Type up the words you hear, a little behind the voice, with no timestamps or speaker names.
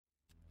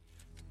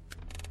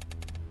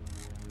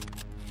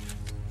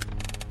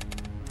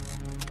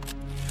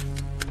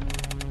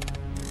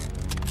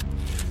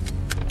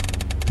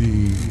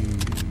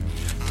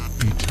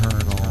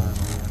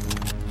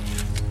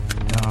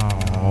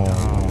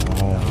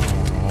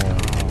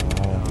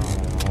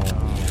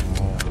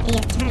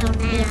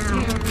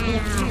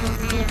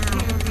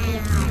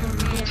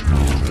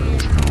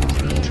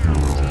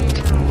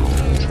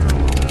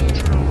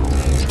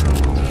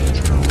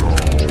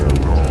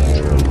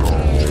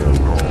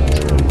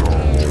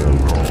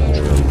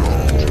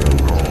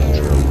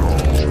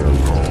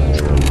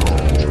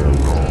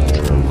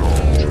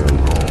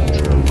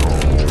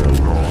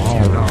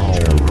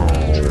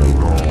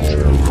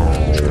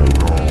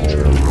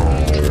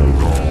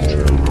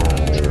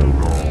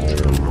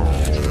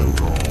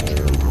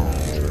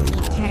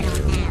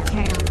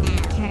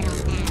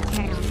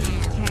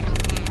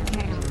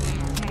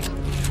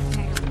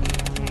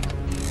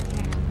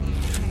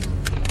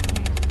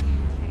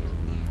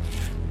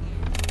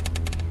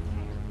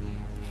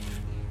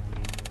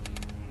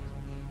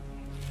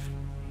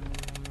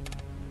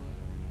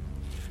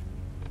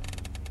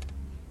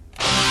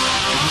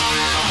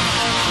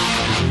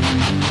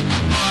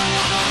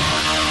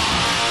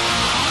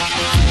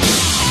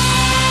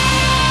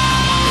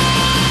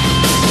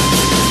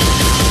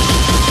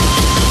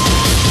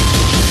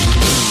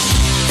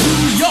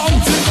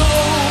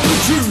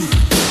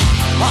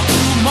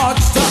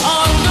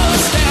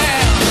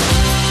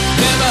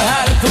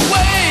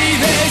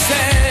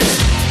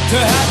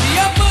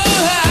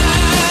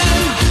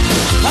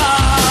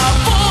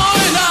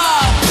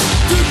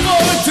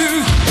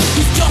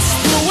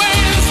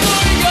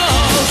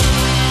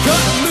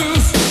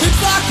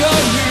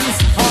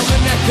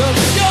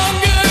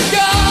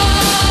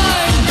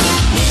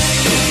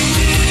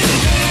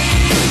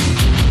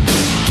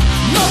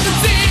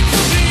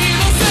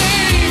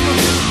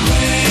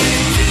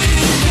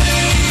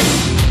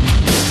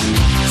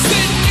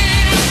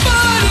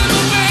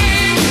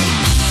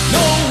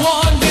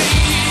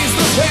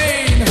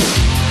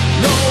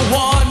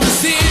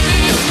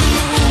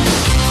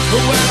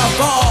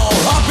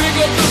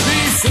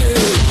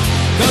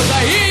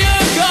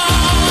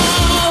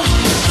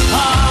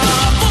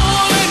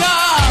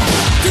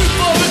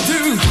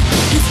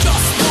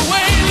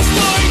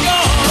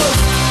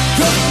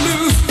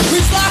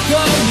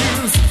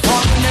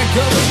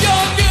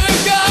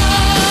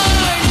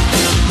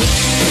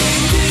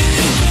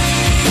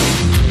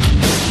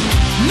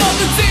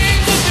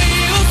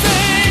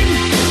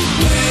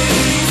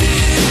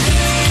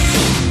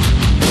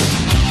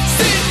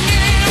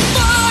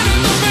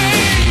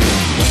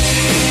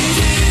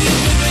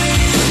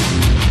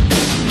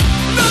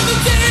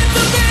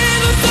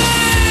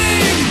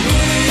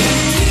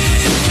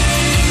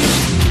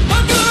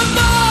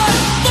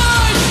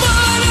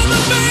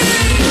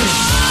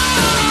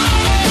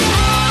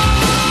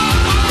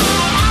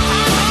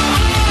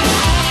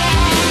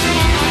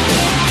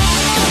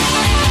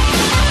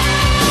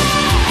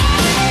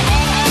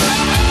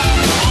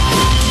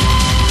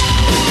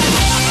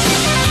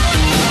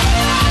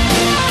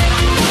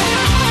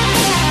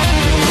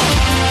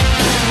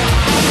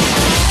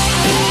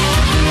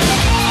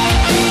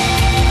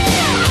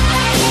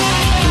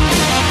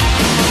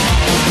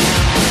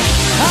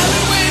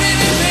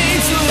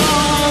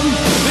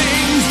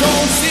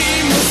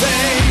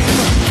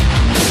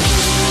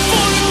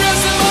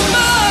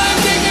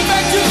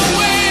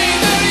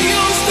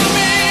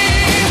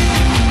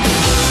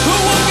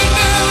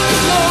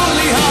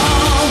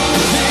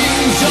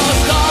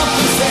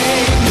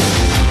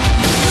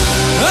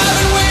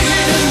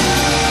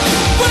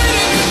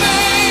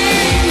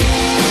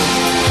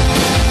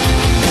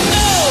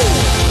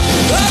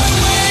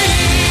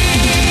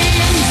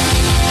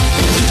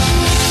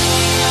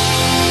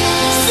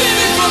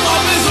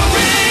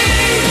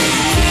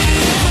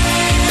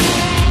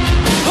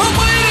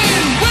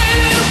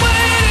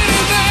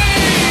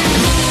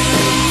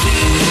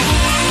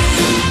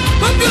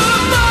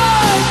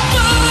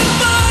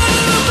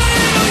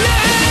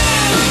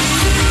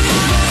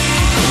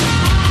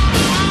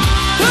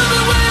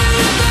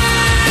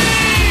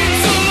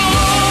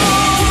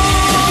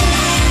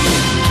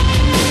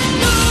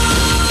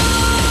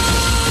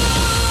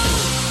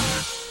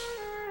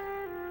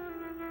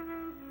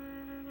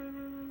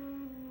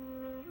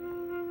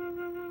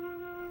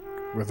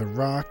With a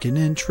rockin'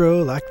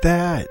 intro like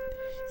that,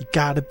 you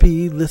gotta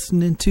be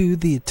listening to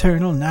the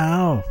Eternal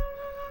Now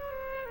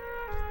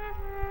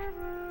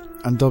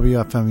on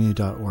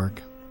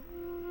WFMU.org.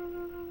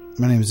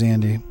 My name's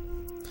Andy.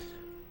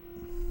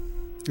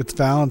 It's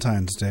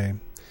Valentine's Day.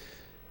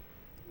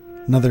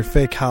 Another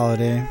fake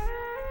holiday.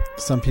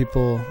 Some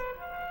people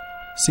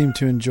seem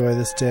to enjoy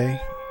this day.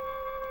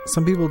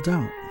 Some people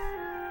don't.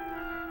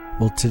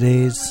 Well,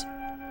 today's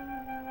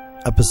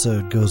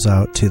episode goes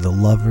out to the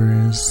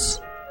lovers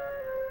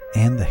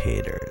and the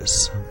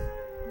haters.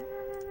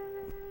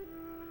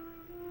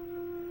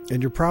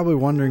 And you're probably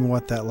wondering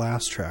what that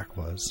last track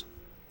was.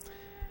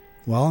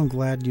 Well, I'm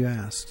glad you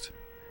asked.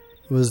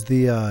 It was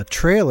the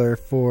trailer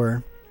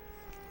for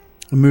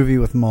a movie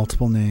with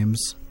multiple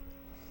names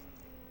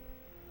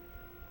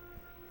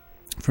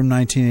from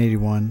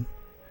 1981.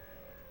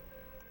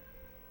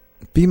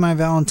 Be My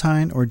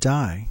Valentine or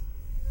Die.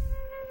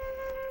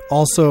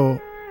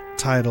 Also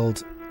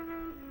titled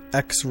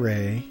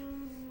X-Ray,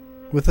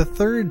 with a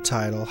third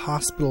title,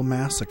 Hospital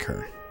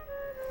Massacre.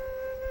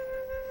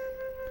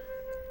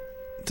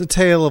 It's a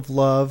tale of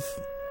love.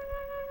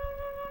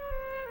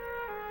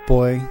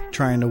 Boy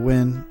trying to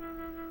win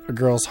a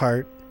girl's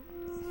heart.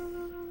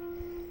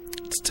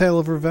 It's a tale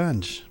of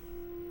revenge.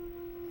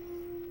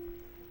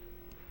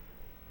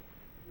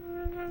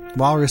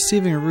 While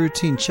receiving a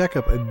routine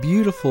checkup, a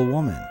beautiful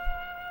woman,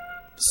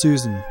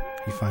 Susan,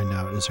 you find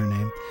out is her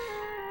name,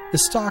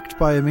 is stalked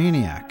by a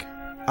maniac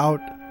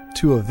out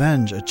to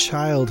avenge a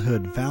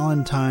childhood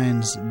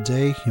Valentine's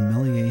Day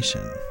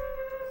humiliation.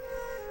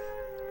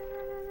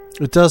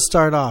 It does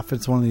start off,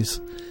 it's one of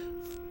these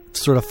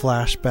sort of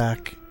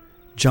flashback,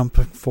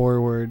 jumping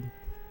forward.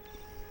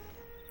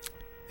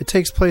 It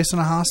takes place in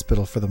a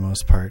hospital for the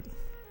most part,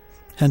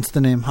 hence the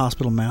name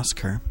Hospital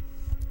Massacre.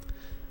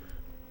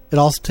 It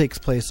also takes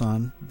place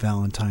on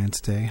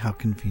Valentine's Day. How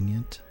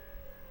convenient.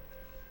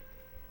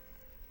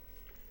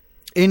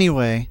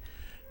 Anyway,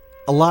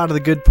 a lot of the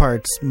good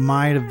parts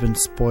might have been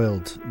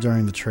spoiled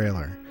during the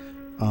trailer,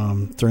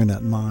 during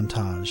that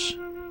montage.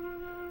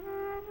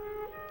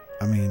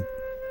 I mean,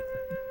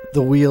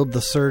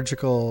 the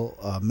surgical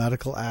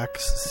medical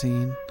axe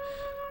scene,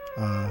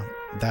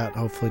 that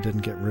hopefully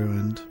didn't get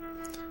ruined.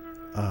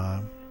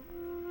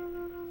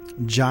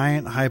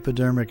 Giant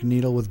hypodermic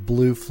needle with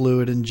blue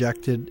fluid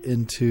injected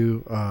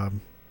into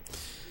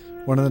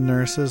one of the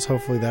nurses.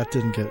 Hopefully that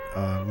didn't get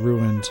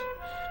ruined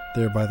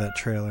there by that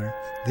trailer.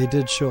 They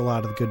did show a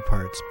lot of the good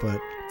parts,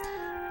 but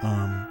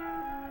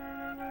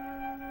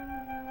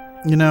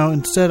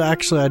instead,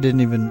 actually, I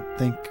didn't even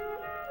think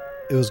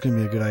it was going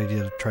to be a good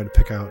idea to try to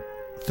pick out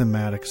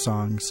thematic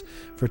songs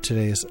for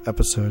today's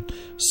episode.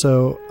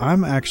 So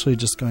I'm actually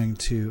just going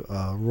to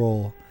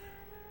roll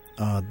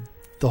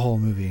the whole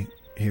movie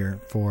here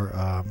for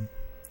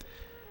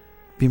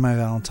Be My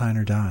Valentine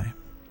or Die.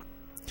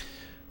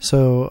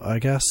 So I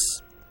guess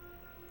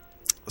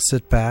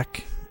sit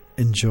back,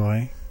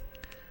 enjoy.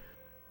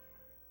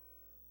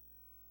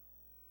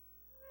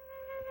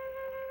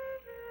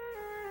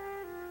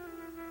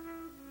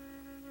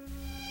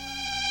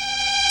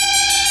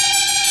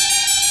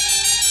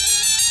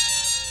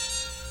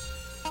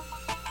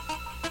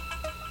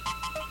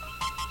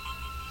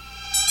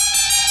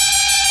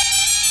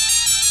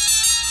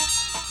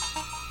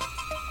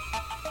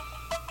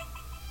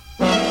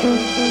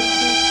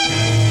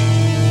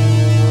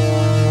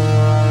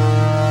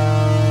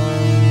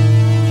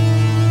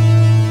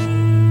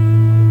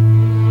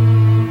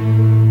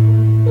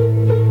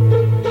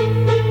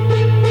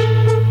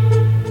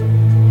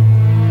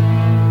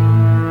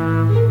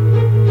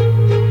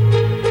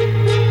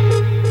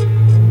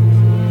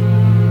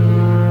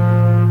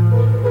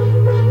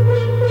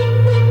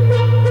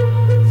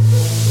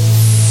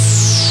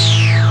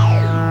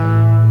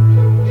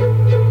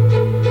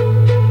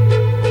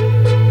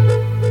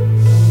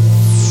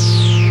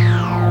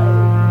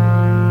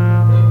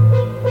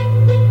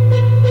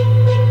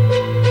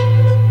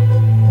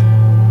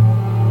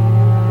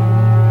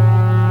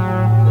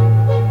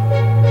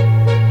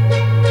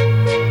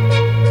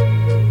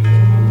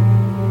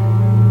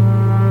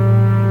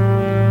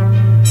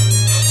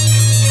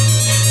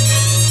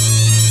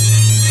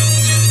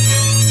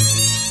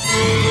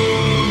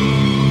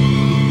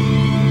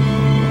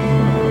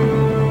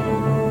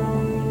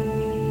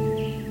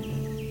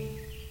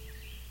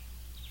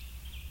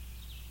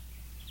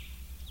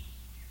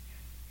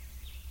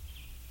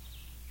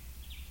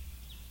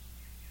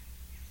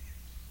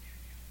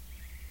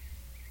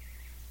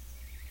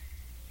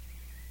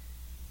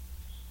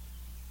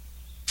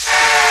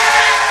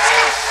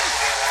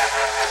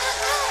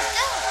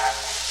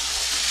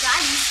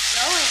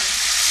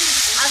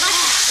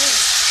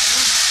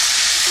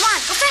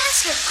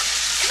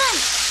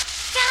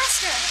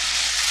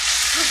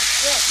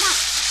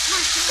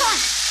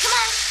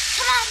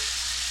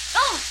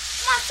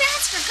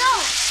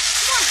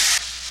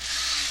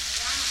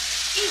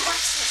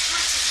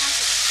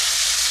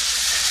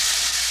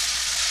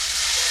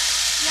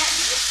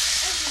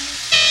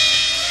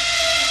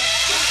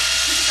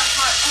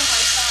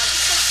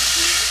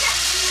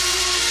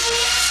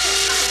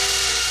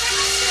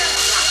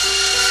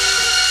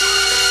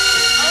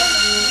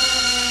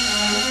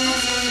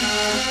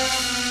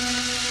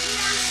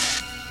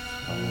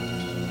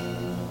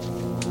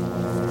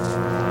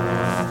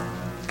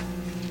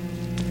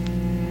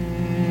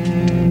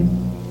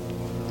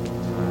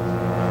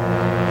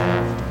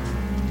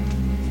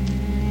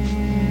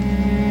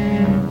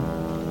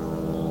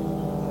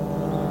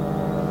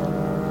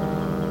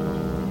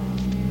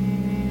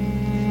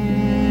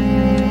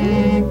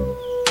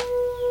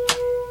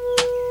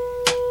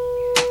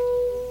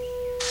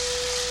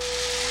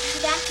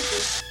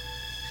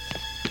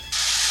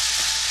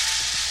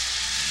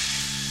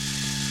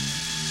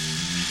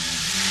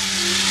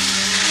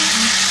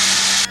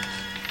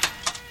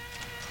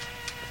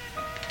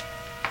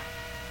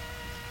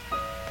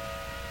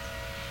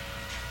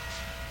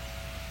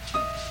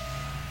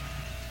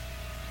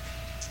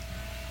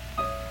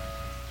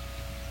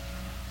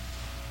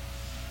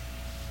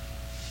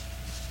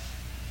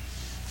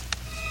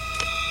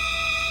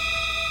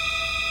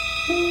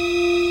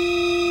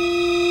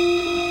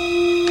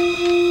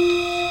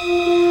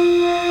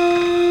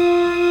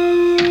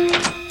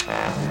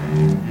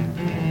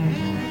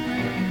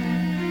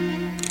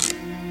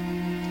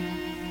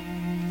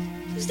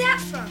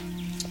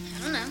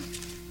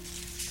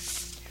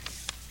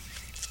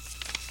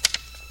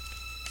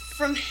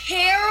 From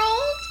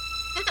Harold?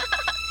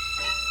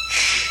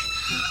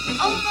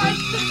 Oh my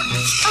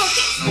God.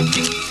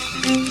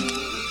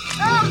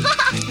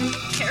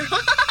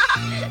 Harold.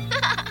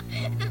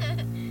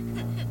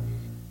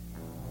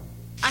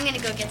 I'm gonna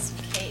go get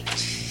some cake.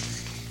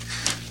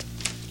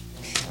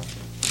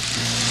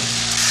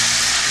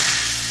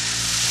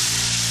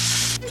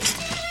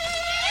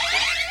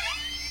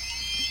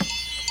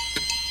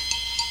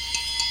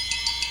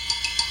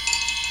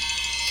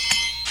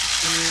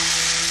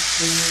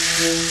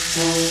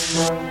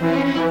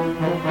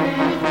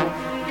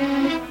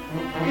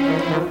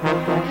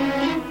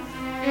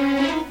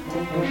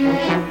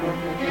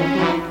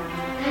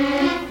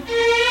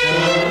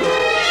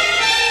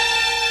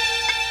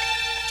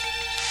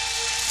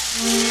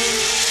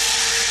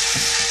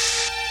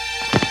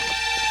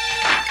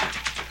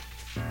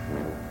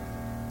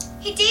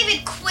 Hey,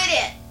 David, quit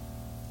it.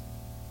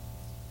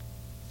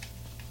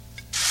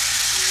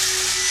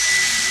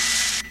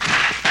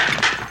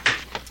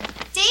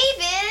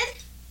 David!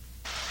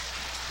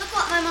 Look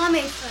what my mom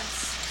made for us.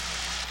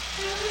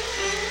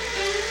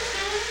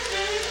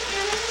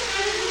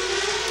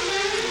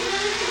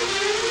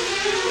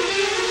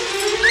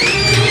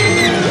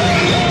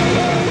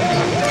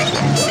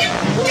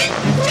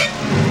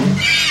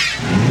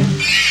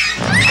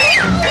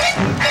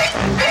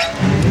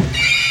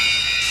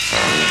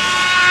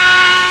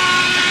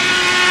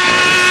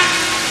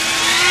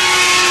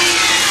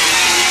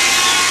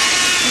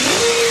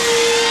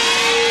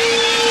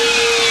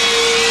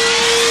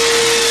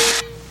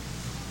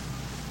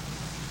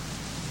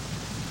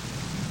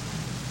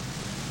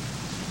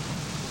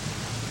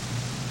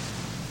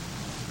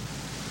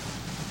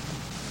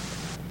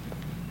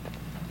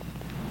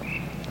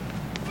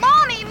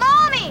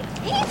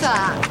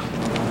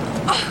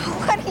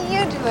 Oh, what are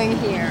you doing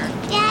here?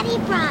 Daddy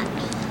brought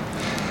me.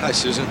 Hi,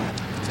 Susan.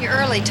 You're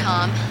early,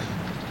 Tom.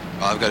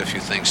 Well, I've got a few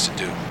things to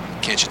do.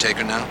 Can't you take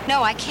her now?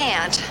 No, I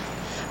can't.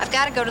 I've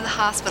got to go to the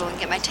hospital and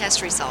get my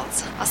test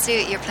results. I'll see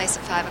you at your place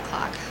at 5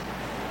 o'clock.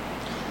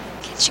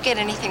 Can't you get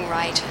anything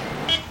right?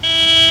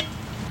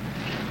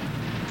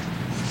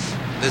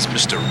 This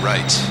Mr.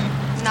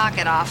 Wright. Knock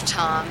it off,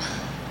 Tom.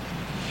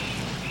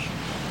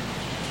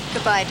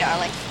 Goodbye,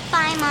 darling.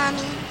 Bye,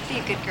 Mommy. Be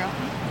a good girl.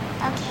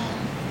 Okay.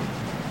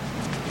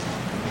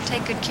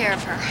 Take good care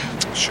of her.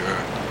 Sure.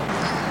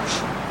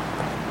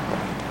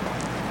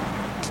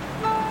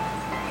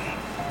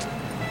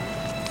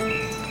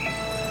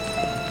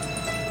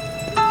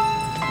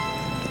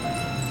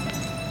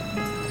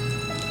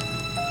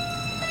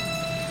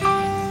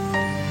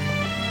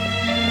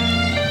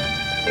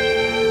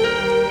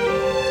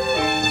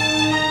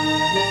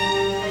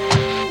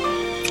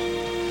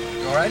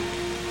 You all right?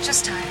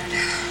 Just tired.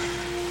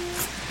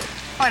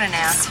 What an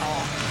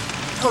asshole.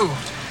 Who?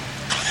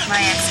 My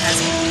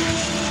ex-husband.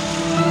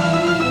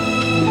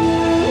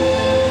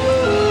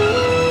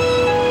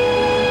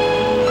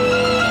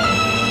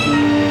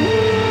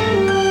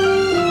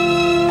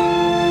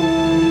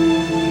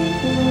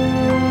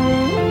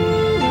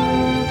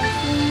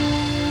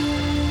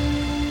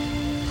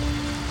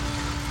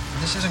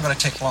 This isn't going to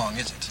take long,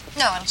 is it?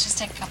 No, it'll just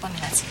take a couple of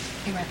minutes.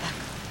 Be right back.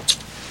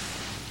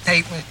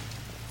 Hey, wait.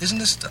 Isn't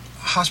this the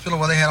hospital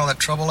where they had all that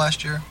trouble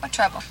last year? What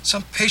trouble?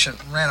 Some patient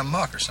ran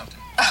amok or something.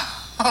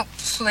 Oh,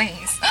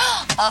 please.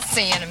 I'll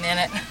see you in a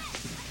minute.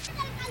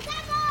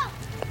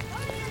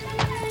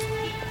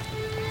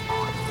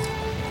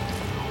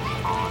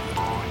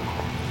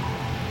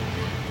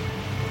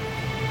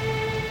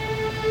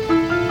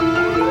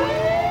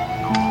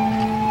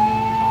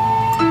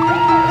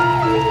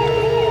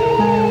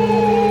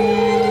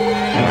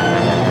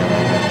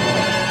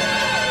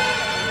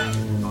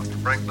 Dr.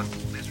 Franklin,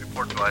 please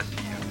report to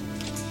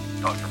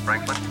ICU. Dr.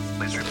 Franklin,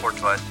 please report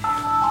to ICU.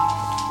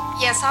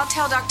 Yes, I'll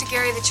tell Dr.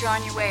 Gary that you're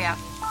on your way up.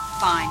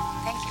 Fine.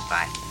 Thank you.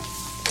 Bye.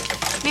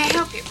 May I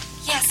help you?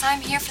 Yes,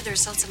 I'm here for the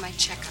results of my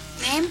checkup.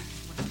 Name?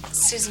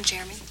 Susan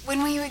Jeremy.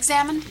 When were you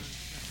examined?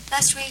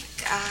 Last week,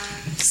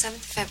 7th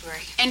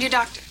February. And your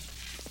doctor?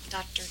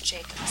 Dr.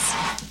 Jacobs.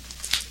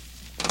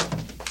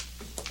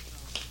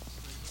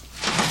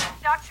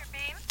 Dr.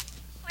 Beam,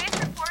 please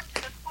report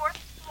to the 4th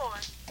floor.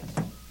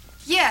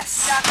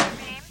 Yes. Dr.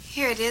 Beam,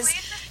 Here it is.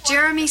 please report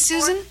Jeremy to the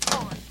Susan? 4th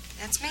floor.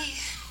 That's me.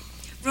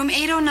 Room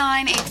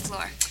 809, 8th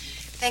floor.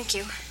 Thank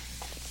you.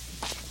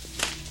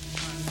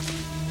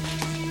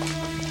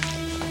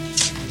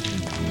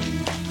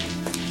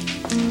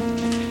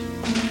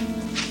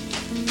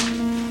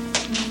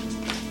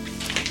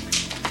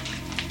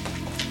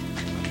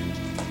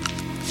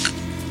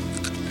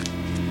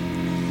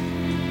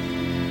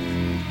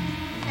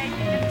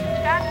 Taking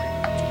Mr.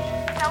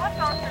 Chadwick.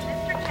 Telephone for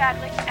Mr.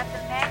 Chadwick at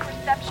the main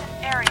reception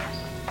area.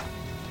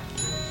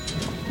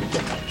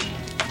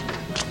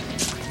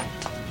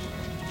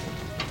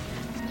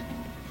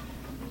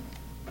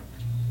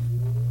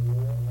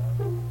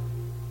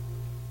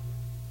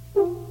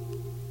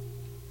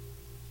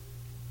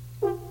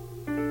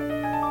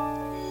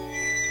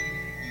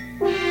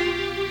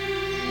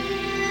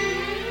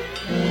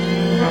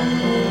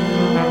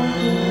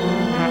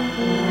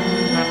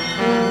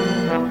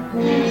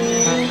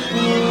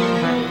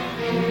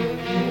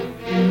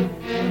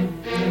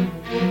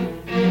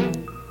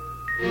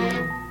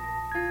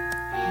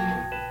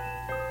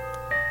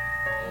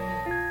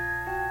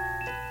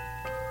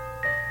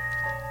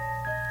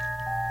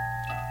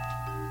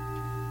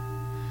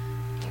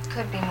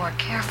 Could be more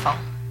careful.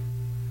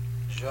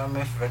 Join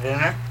me for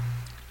dinner?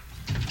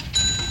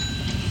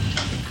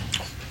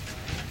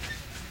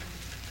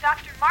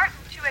 Dr. Martin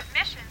to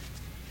admissions.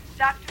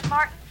 Dr.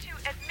 Martin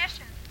to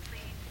admissions,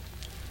 please.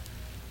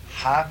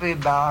 Happy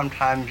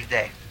Valentine's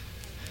Day.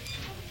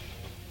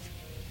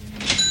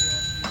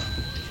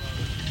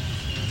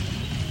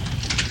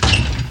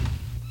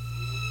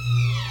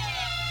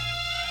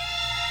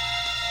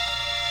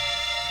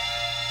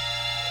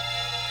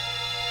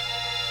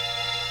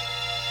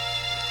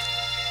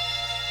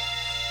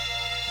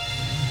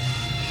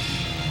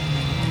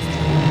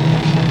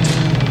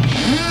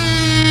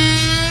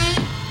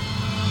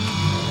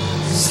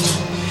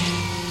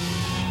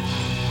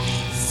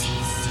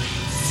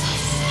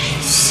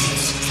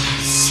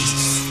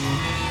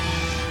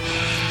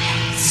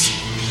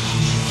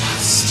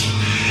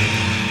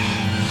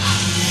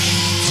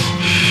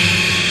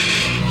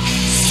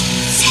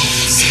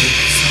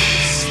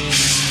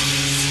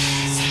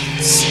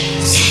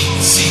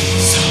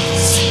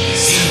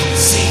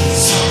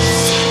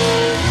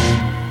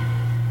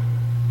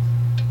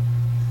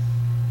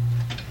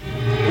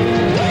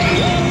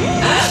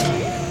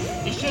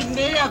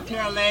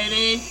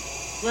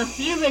 We're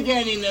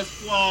fumigating this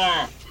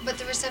floor. But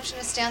the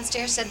receptionist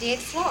downstairs said the 8th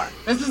floor.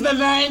 This is the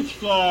 9th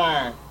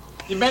floor.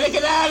 You better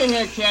get out of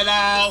here,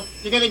 kiddo.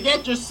 You're gonna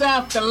get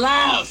yourself the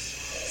louse.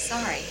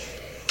 Sorry.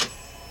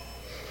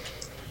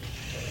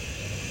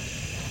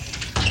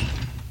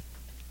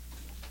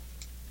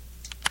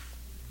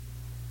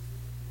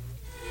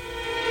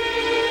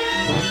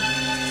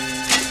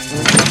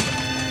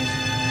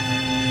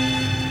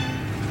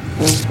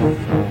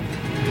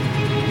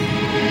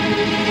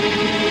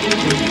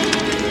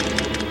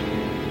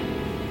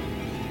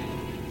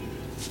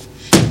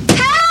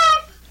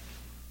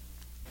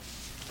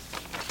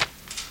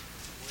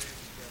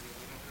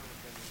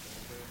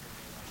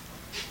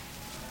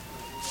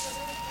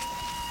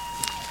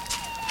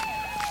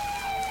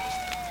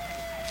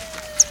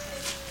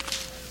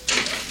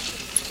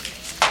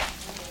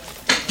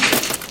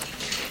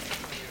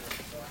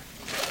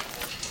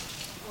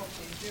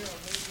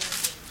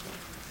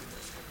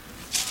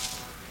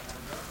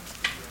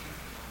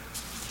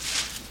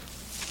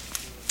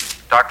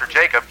 Dr.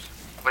 Jacobs,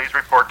 please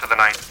report to the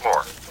 9th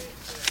floor.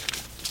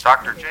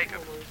 Dr.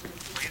 Jacobs,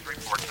 please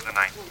report to the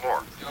 9th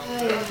floor.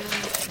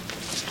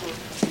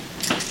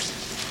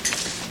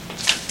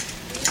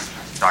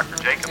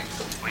 Dr. Jacobs,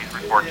 please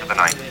report to the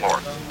 9th floor.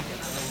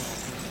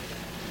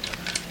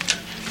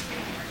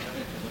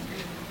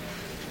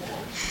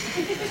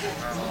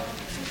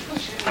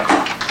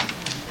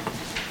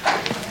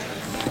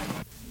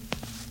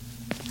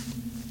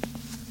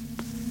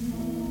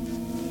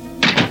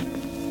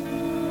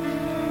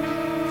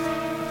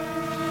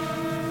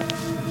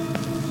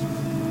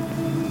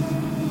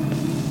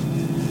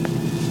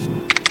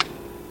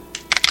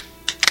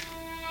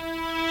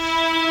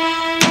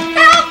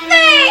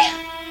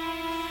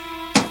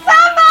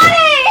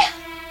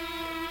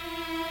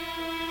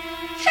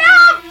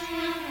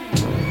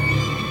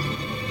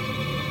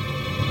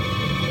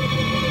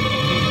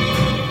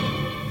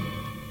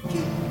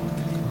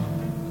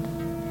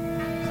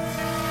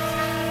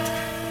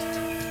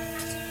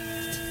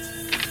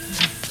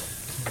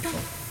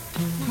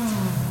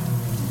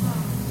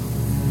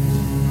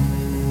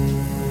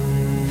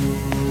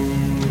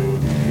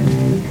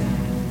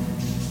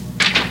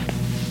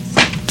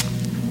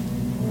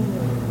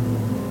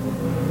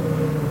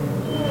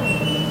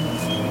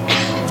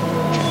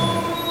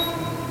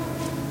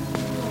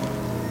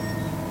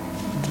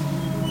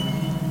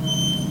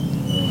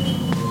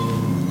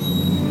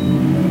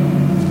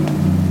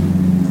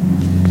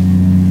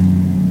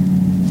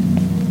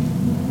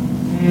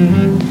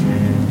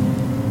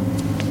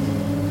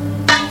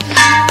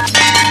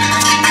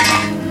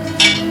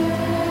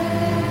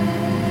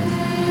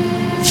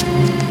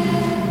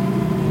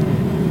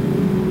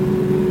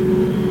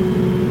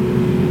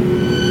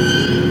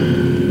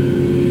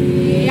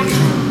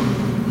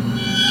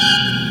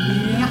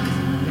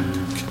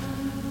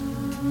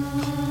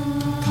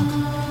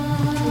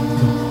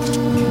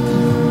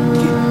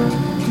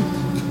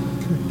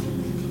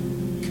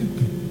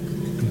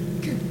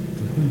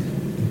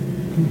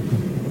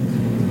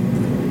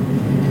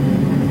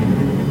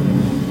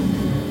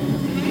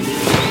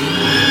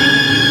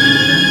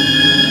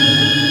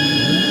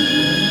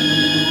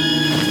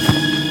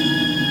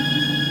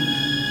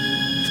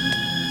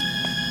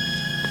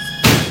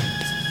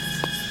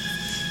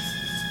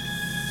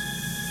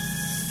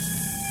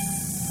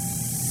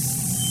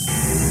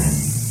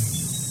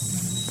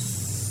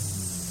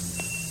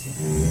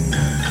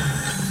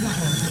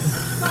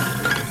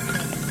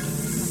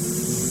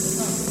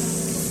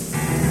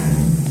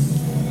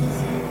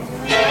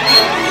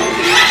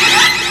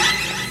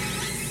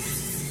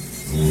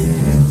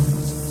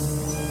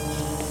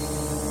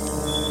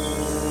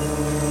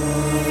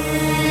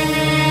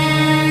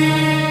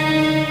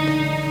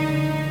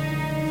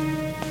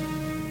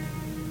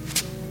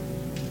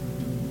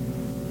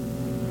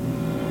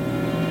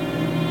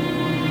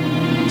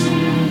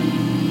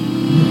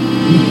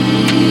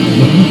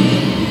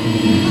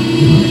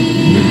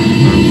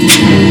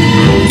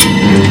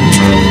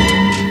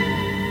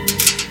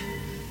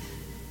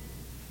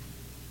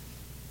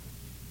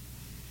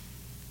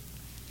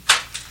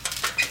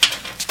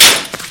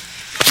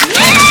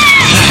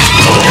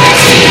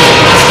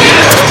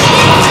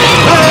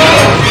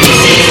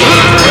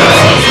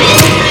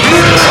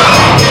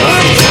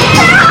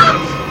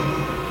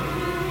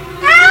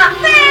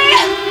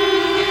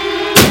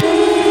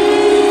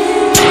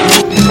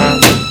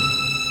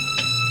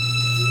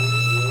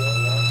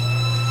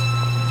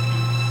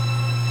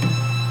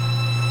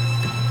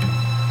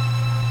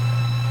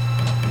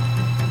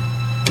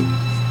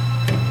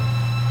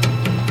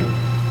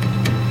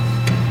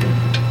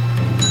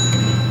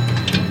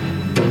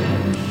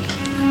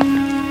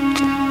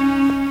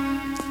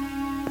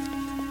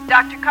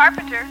 Dr.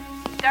 Carpenter.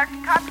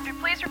 Dr. Carpenter,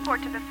 please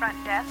report to the front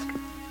desk.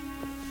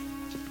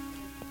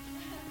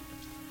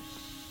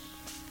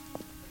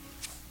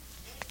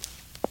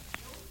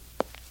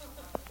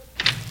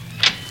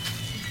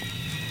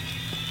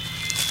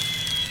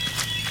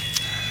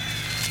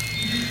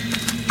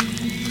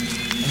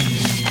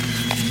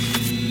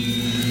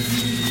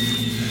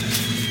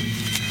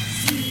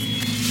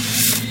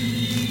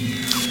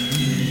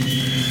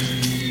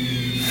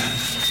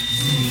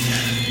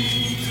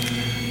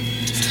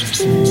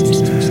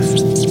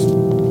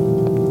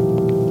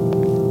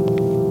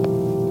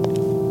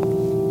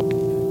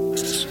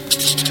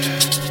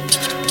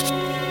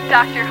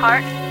 Dr.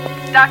 Hart.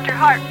 Dr.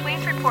 Hart,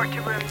 please report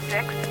to room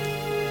 6.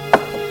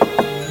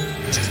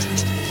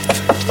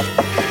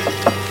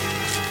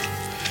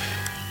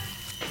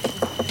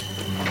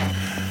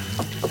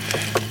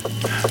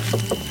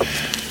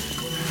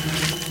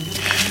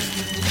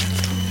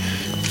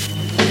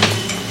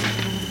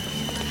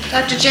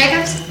 Dr.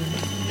 Jacobs?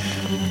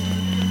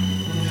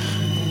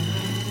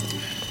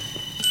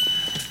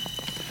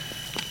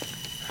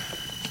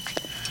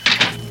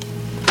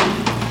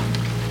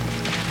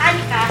 Hi,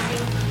 Cassie.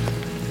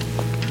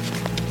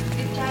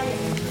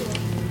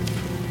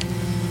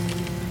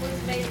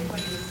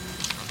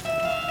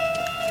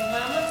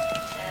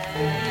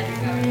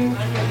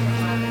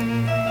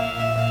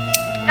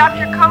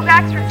 Dr.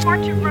 Kovacs,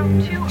 report to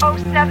room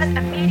 207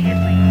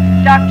 immediately.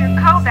 Dr.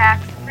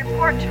 Kovacs,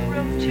 report to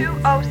room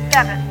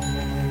 207.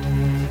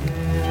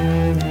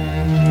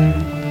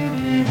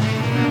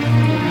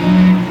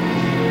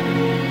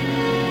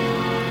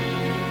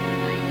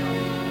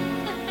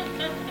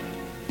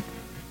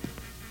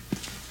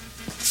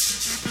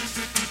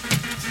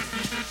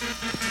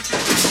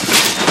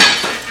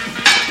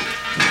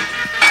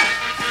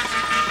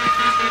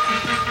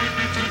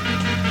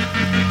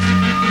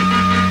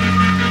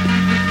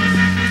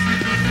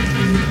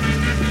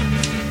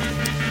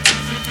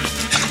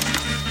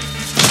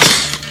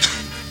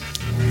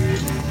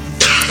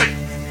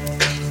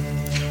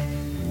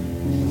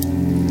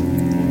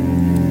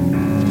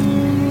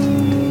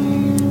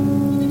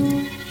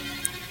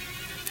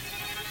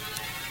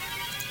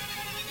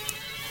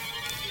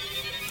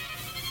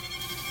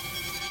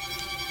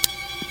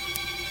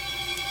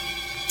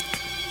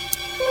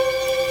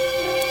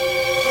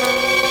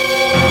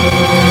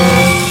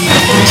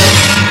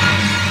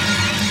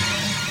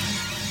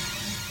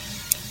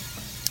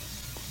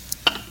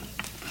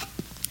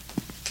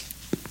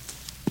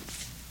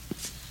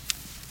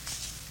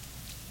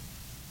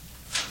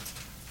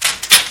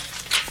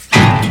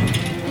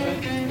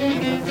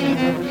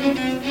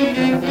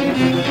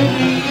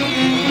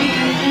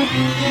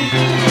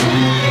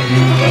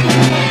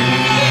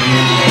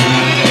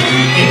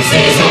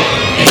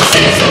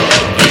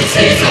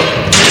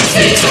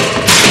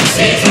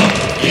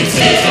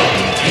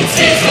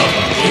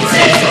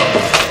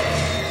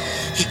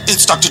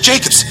 It's Dr.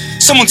 Jacobs.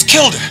 Someone's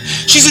killed her.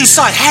 She's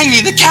inside, hanging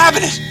in the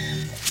cabinet.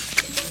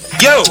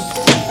 Yo,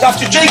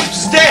 Dr.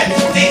 Jacobs is dead.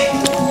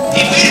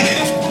 Hey, wait a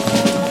minute.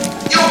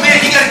 Yo, man,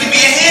 you gotta give me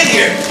a hand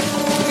here.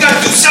 You gotta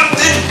do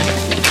something.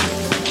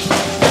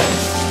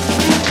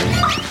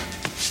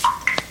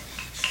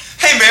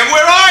 Hey, man,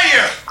 where are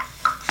you?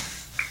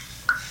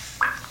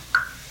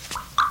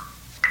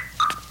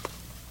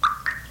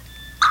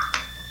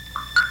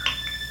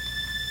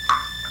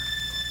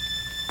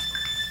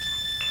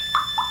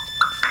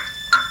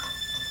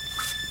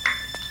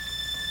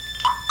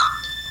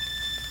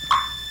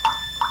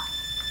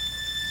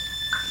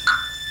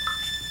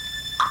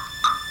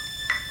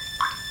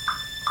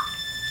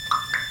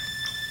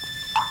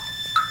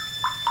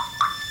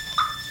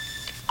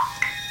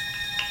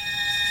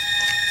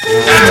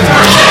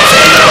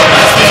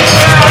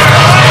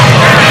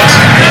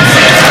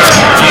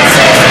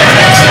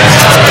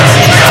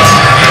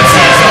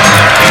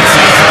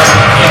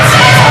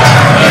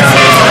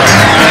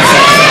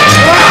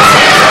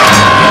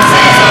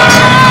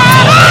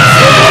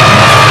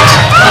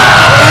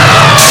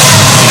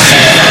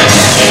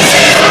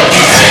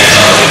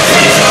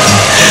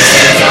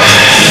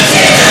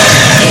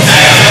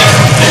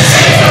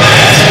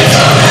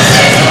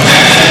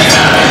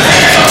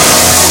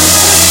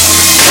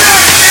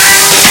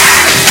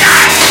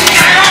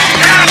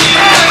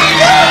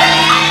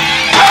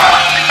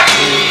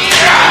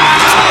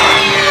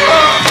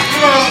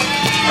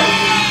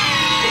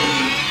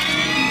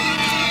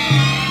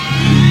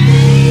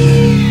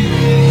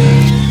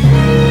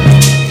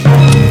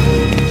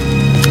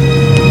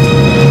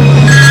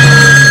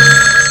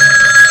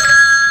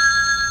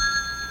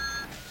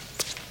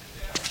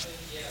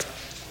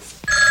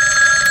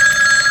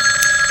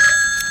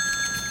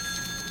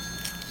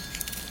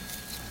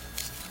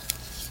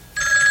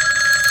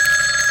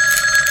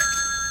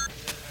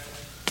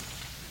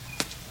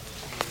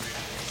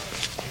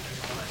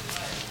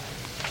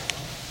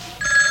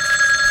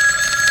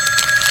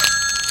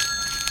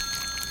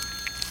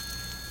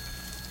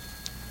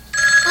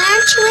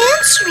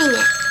 Answering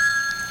it.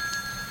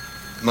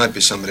 It might be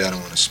somebody I don't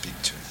want to speak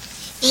to.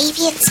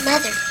 Maybe it's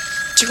Mother.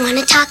 Do you want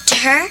to talk to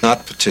her?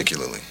 Not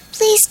particularly.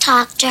 Please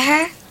talk to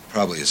her.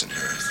 Probably isn't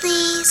her.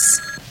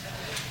 Please.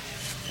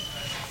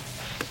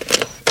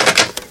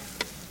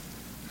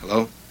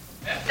 Hello?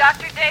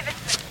 Dr.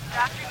 Davidson.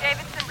 Dr.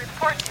 Davidson,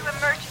 report to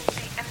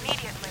emergency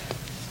immediately.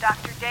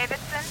 Dr.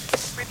 Davidson,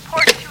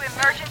 report to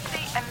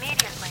emergency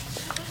immediately.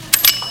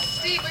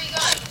 Steve, where you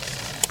going?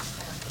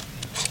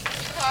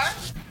 Car?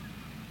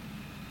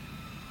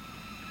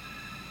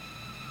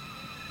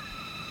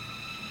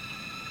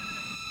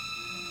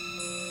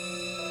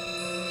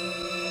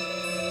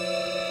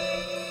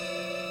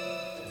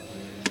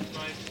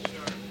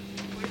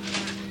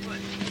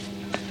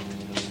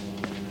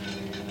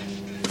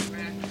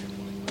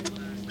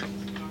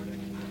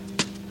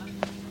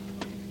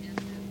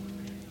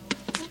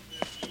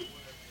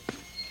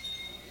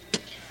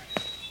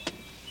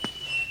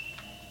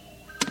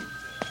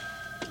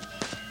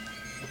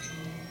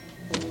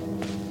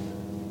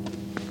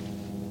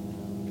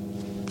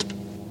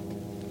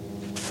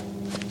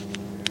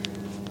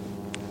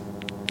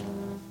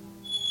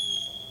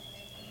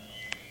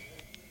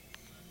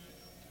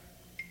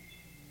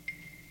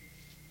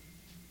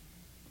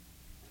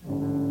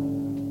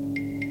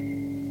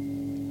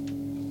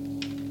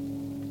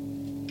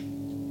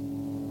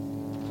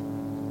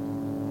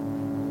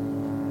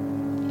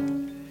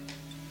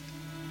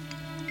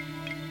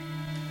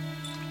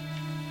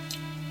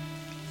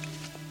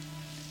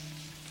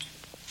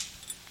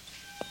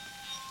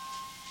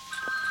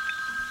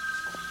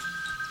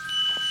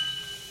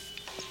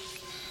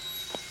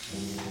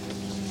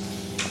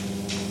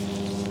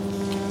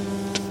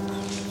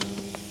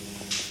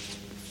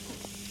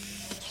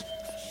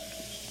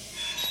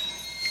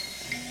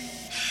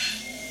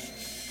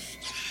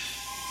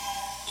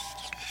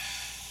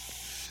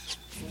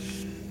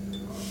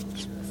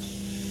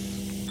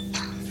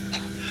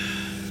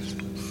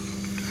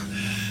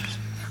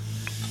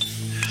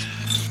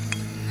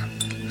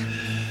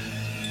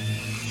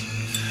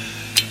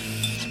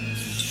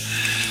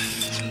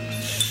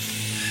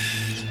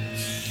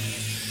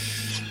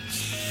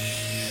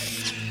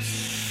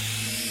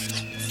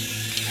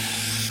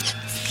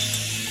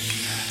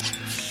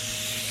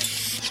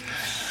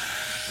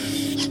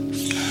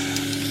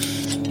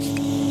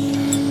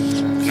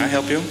 Can I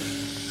help you?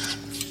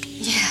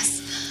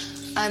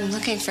 Yes. I'm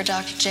looking for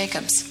Dr.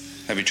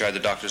 Jacobs. Have you tried the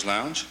doctor's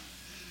lounge?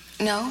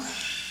 No?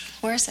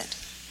 Where is it?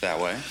 That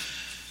way.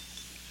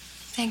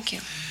 Thank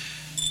you.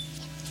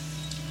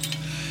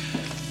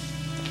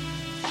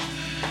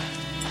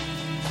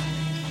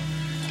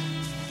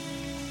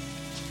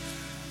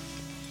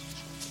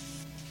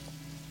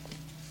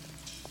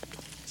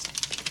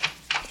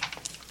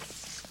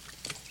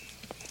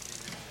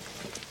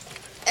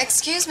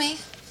 Excuse me.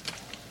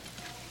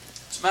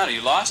 What's the matter?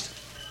 You lost?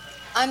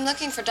 I'm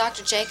looking for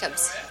Dr.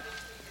 Jacobs.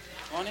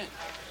 Come on in.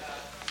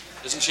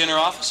 Isn't she in her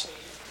office?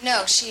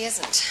 No, she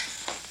isn't.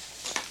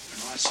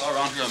 Well, I saw her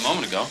around here a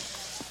moment ago.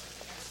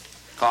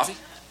 Coffee?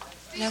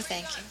 No,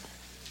 thank you.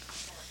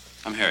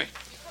 I'm Harry.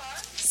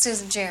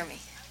 Susan Jeremy.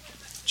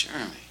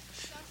 Jeremy.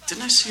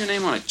 Didn't I see your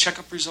name on a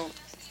checkup result?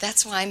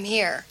 That's why I'm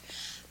here.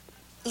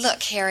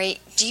 Look, Harry,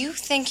 do you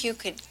think you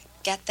could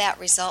get that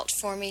result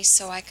for me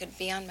so I could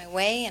be on my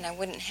way and I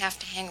wouldn't have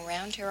to hang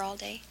around here all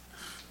day?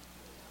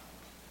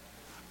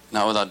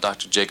 Not without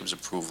Dr. Jacobs'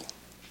 approval.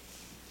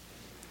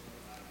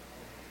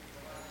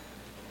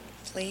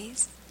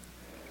 Please?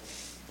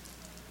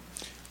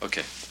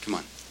 Okay, come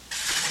on.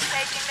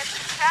 Taking Mr.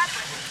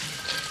 Chadwick.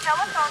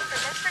 Telephone for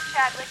Mr.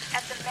 Chadwick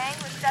at the main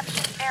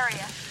reception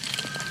area.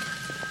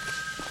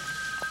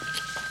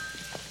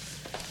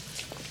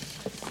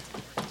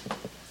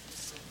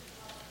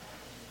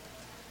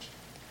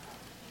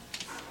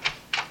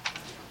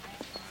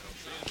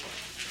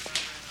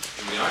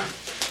 Here we are.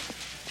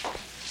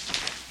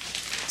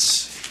 Let's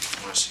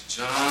see. Marcy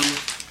John,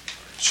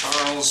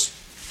 Charles,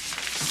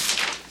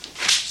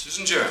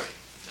 Susan Jeremy.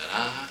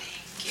 Ta-da.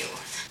 Thank you.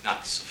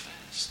 Not so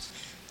fast.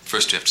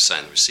 First, you have to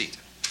sign the receipt.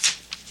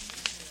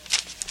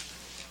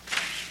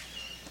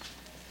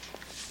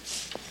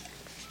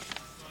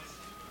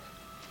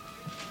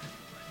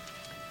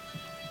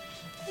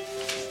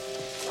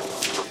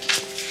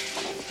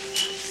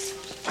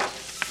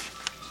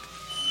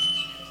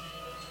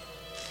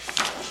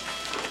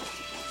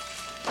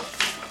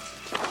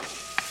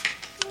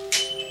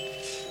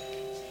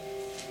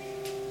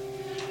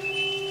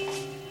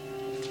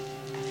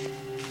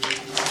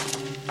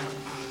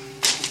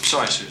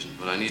 Sorry, Susan,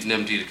 but I need an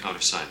MD to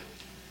countersign it.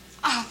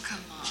 Oh, come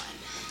on.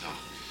 No.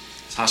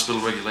 It's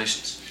hospital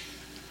regulations.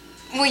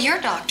 Well, you're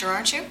a doctor,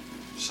 aren't you?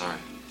 Sorry,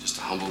 just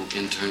a humble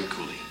intern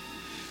coolie.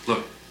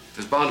 Look,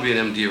 there's bound to be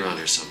an MD around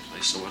here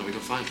someplace, so why don't we go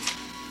find him?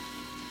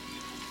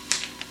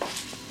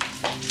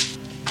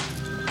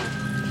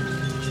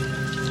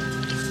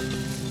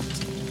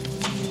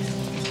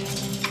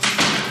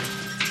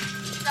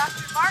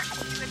 Dr. Martin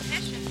to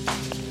admission.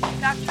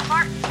 Dr.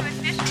 Martin to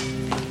admission.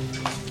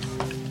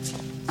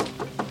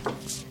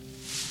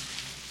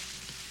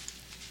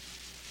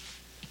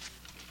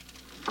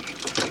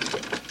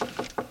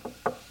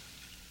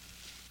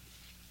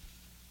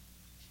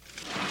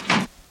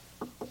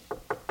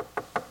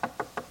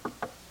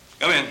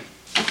 Come in.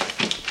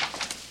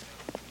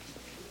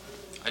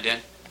 Dan.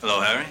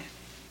 Hello, Harry.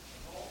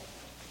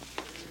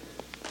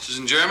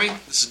 Susan Jeremy,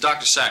 this is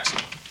Dr. Saxon.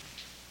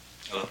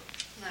 Hello.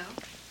 Hello.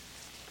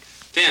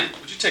 Dan,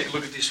 would you take a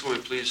look at these for me,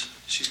 please?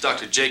 She's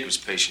Dr. Jacobs'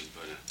 patient,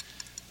 but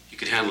you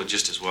could handle it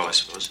just as well, I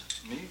suppose.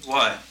 Me?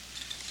 Why? Well,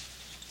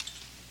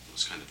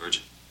 it's kind of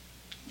urgent.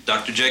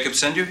 Dr. Jacobs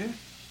send you here?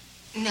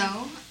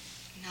 No,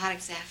 not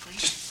exactly.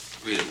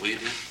 Just read it, will you,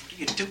 Dan? What are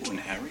you doing,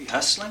 Harry?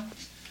 Hustling?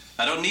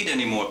 I don't need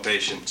any more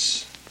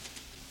patients.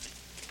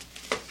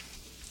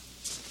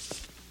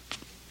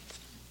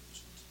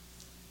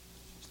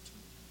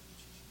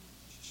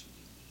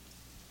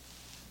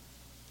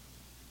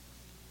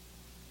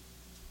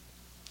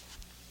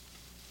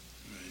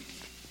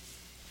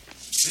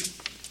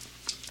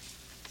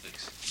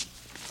 Thanks.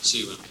 See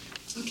you, Will.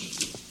 Okay.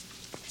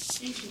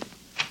 Thank you.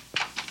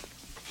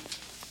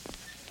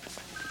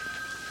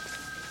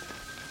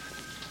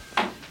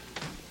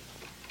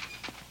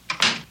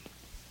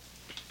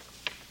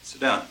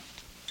 Sit down.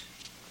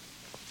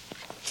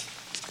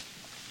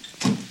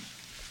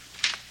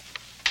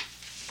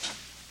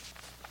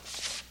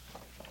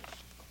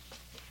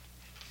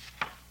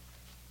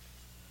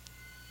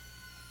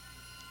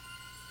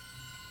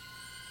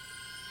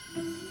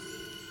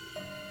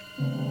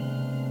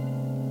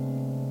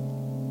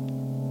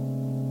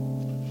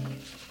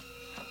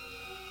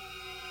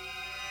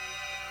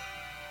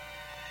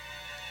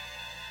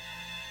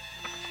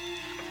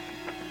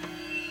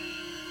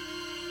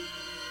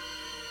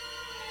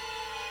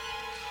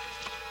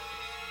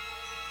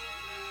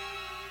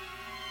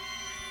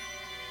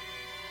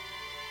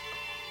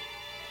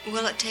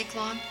 Will it take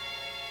long?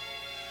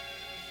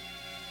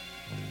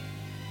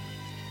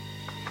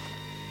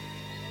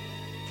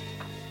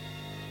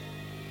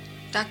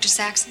 Dr.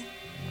 Saxon?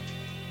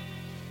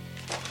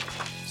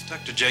 Has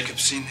Dr.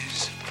 Jacobs seen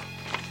these?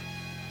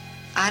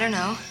 I don't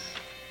know.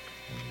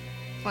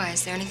 Why,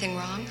 is there anything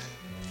wrong?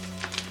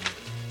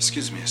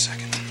 Excuse me a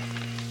second.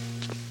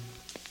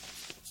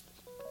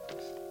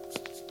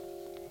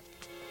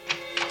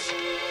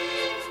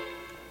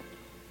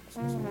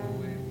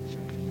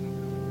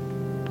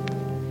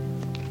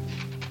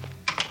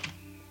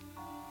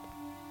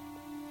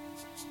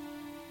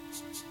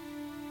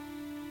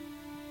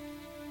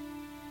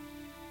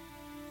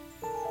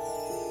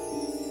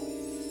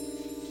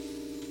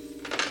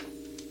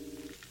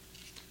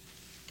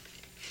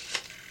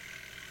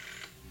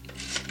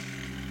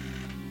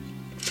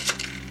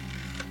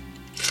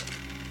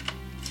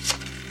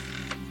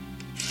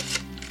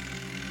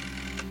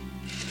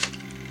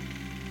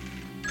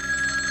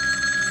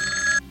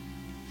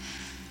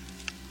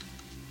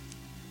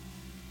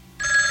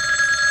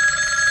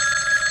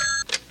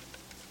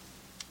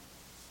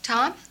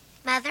 Tom?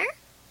 Mother?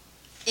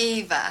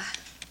 Eva.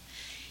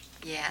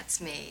 Yeah, it's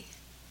me.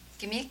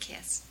 Give me a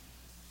kiss.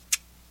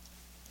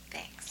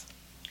 Thanks.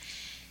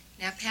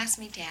 Now pass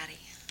me Daddy.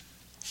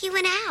 He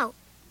went out.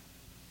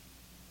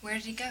 Where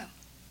did he go?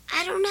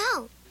 I don't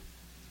know.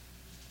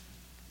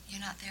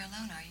 You're not there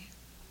alone, are you?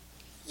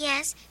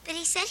 Yes, but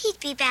he said he'd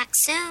be back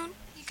soon.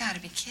 You gotta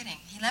be kidding.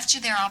 He left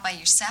you there all by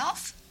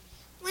yourself?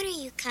 When are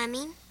you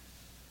coming?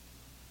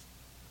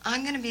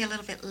 I'm gonna be a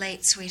little bit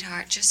late,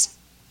 sweetheart. Just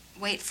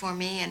wait for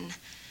me and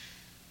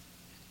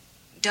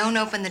don't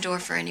open the door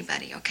for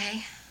anybody,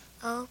 okay?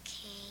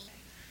 Okay.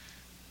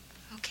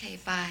 Okay,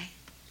 bye.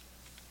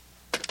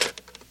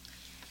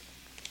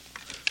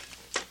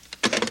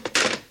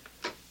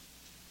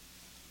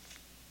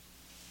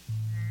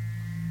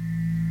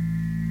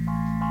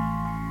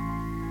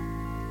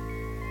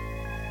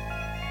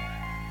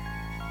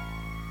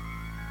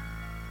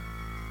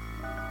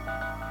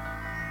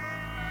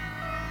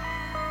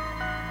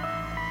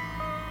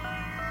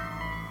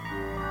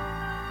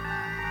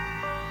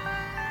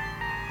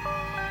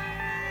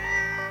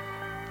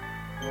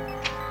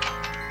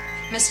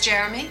 Miss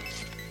Jeremy,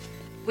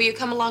 will you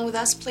come along with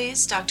us,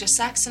 please? Dr.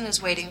 Saxon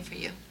is waiting for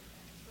you.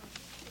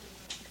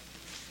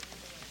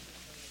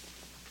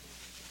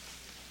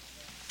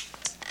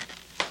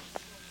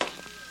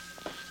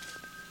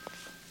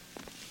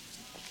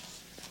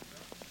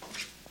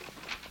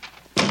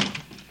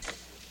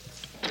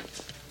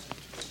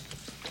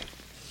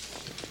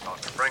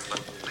 Dr. Franklin,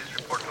 please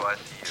report to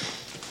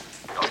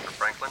ICU. Dr.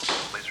 Franklin,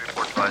 please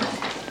report to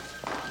ICU.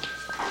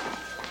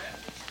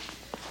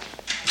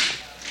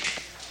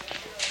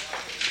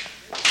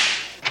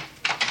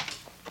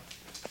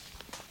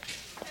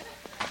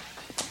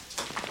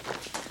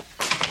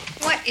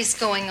 What is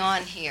going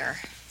on here?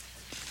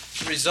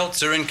 The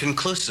results are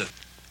inconclusive.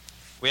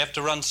 We have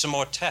to run some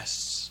more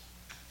tests.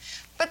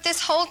 But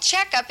this whole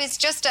checkup is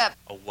just A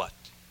what?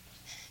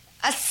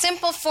 a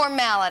simple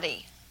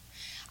formality.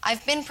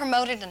 I've been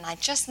promoted and I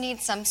just need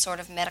some sort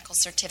of medical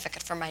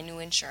certificate for my new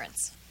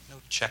insurance. No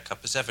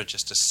checkup is ever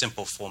just a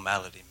simple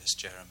formality, Miss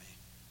Jeremy.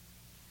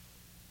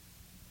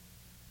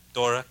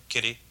 Dora,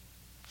 Kitty,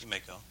 you may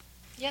go.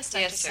 Yes,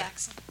 Dr. Yes, sir.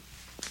 Saxon.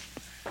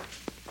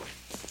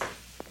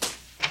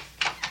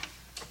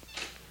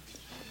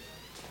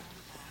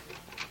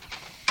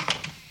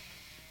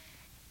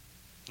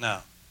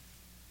 Now,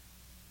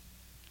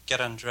 get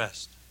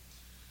undressed.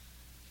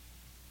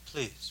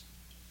 Please.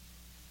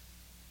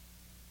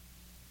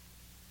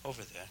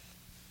 Over there.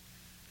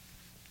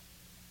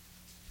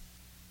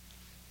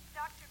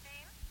 Dr.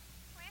 Beam,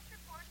 please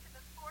report to the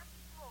 4th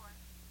floor.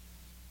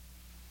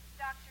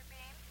 Dr.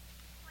 Beam,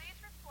 please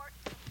report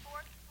to the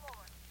 4th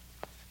floor.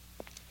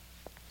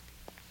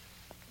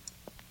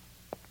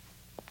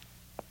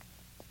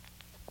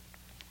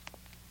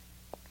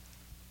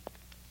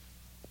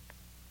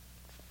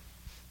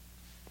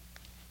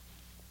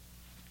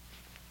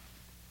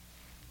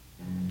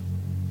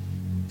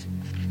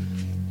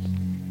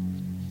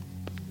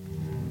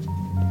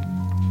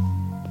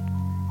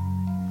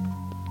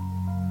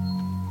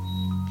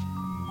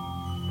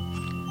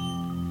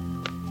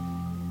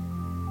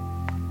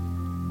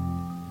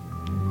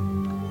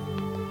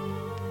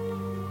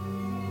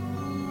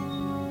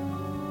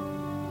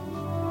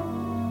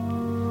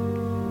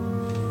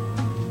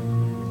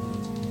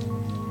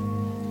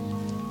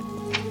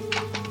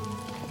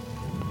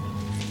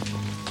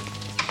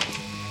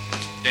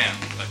 Damn,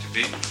 Dr.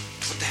 B.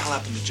 What the hell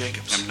happened to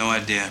Jacobs? I have no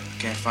idea.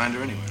 Can't find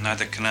her anywhere.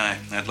 Neither can I.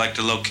 I'd like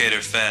to locate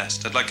her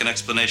fast. I'd like an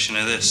explanation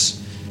of this.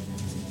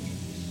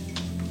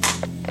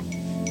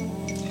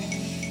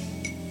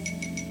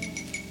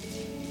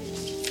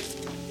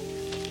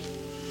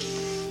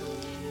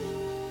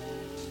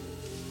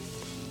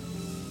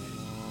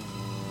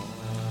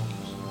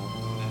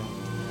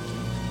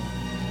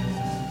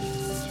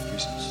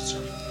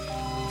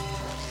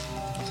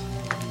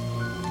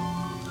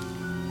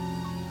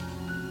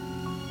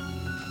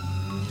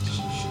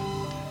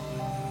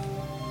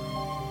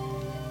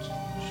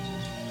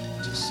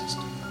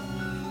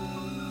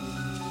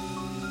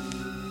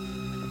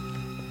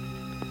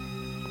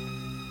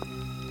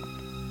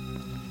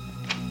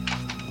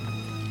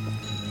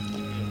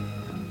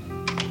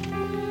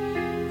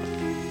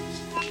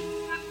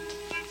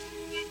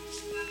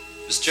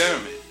 Miss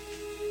Jeremy,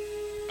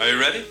 are you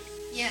ready?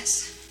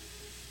 Yes.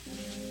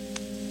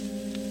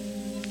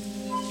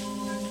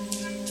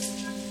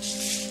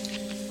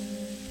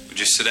 Would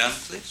you sit down,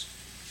 please?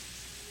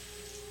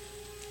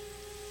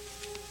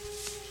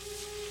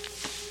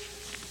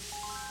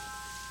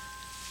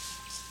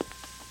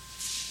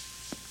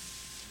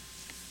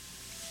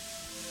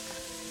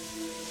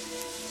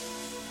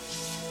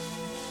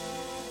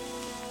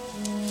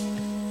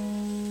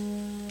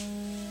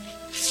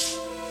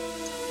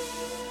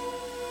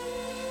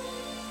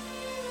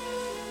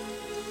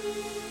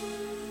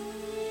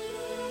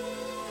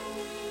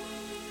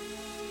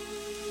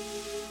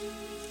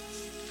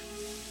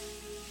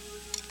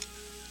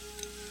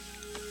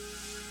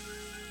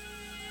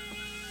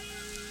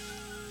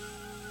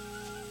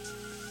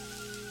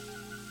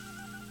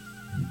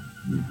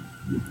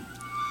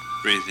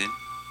 Breathe in.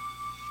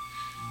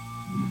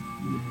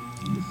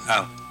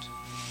 Out.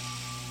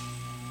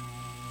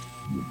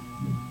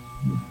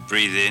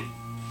 Breathe in.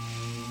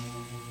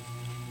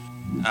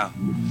 Out.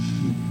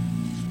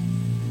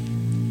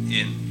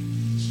 In.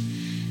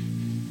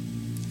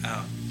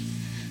 Out.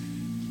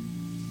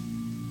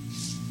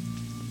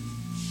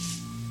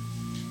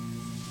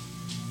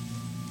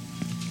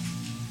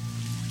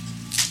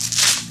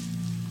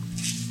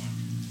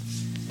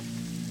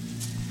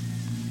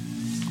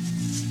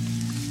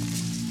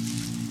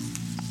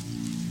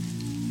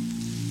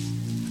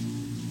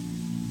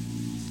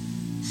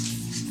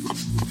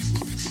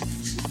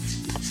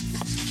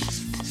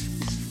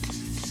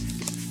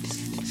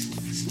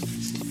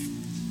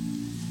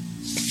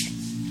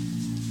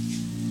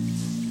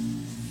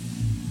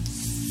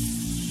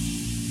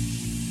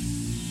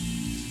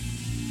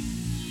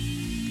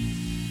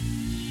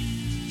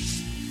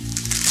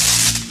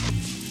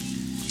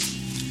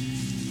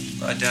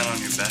 Lie down on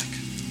your back,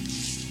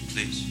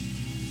 please.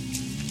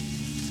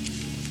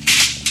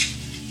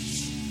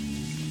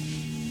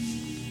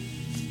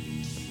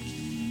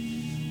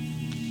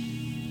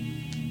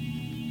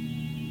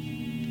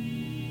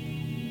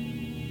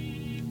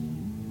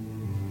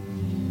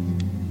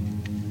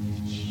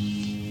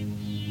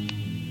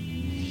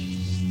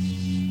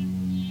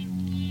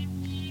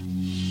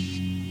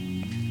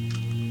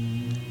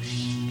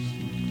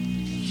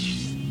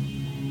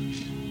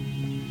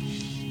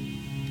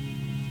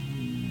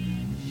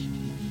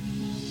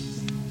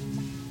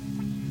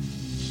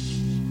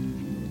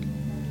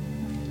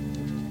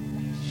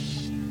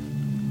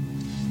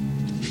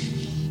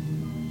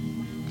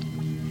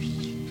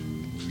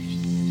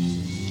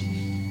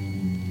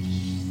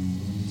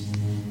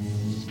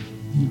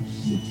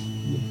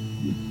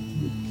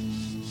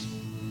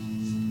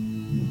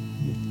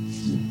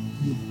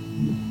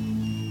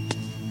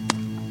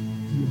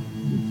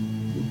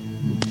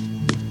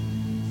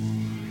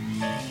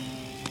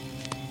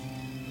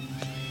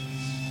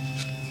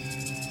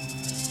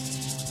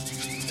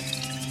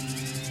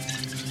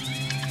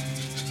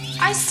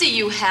 I see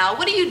you, Hal.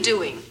 What are you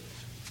doing?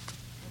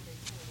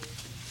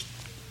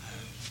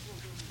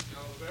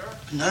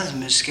 Nothing,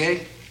 Miss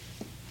Skaggs.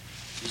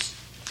 Just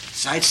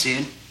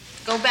sightseeing.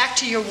 Go back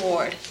to your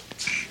ward.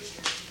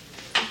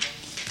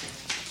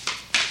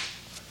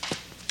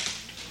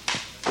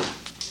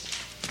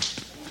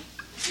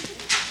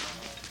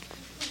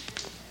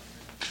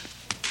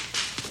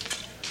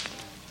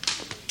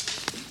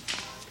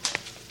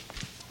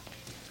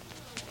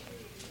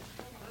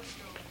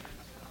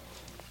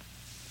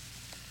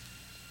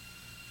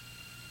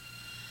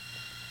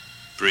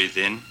 Breathe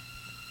in.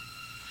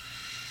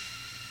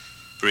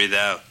 Breathe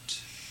out.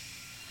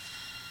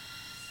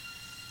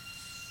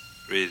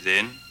 Breathe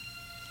in.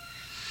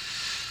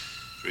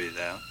 Breathe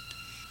out.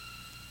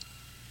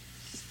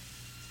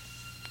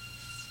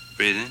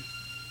 Breathe in.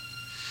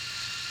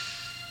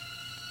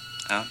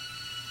 Out.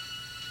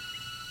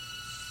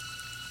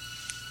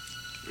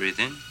 Breathe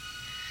in.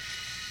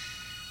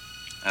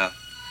 Out.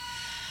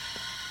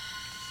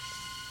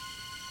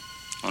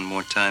 One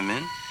more time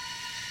in.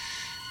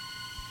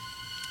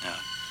 Out.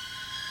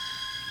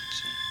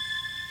 That's it.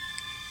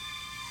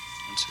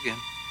 Once again.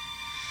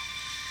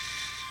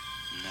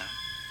 And out.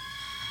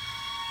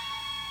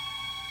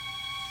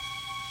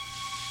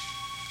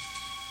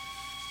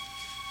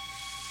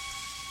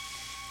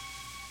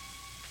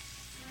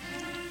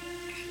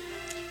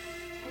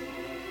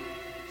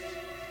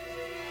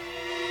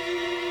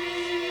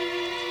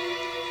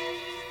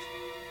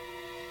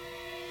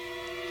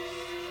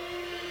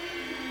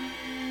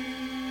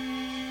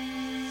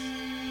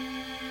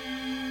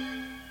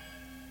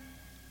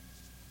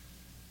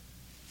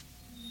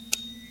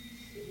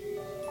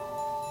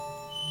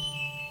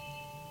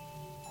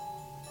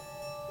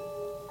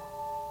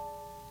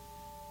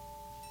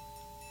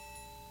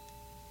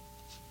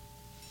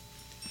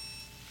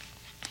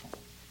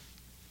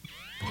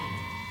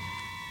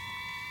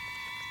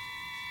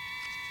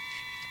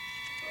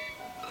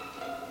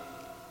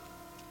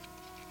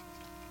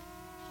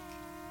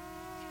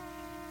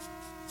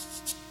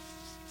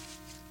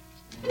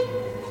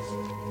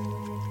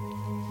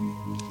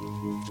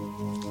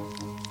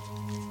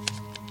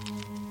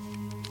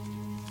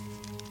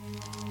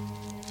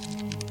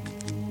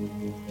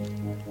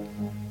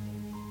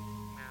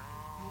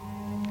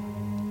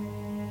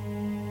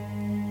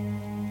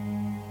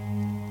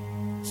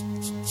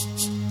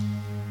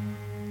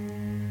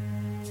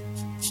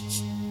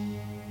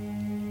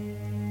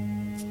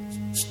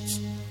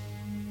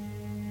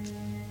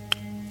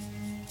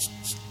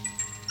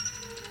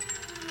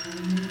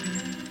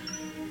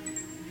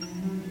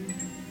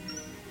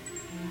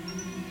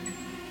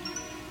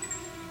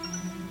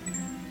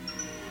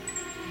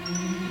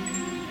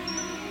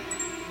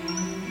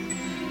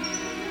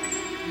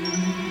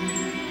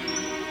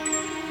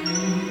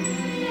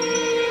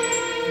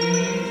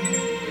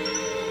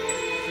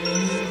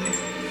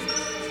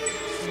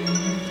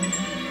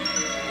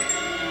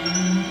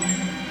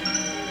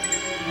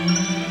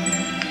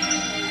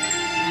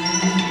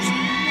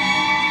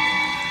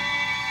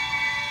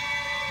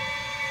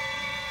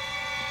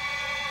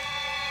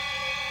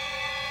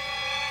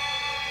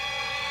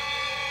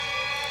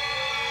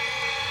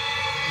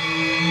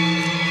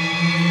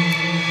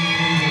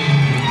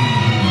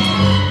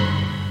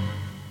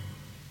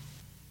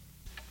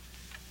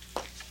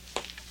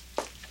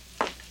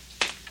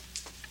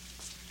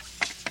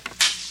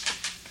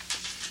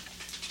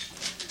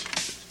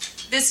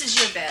 This is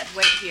your bed.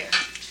 Wait here.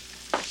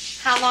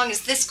 How long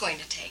is this going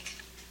to take?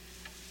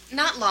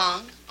 Not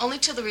long. Only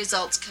till the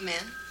results come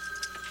in.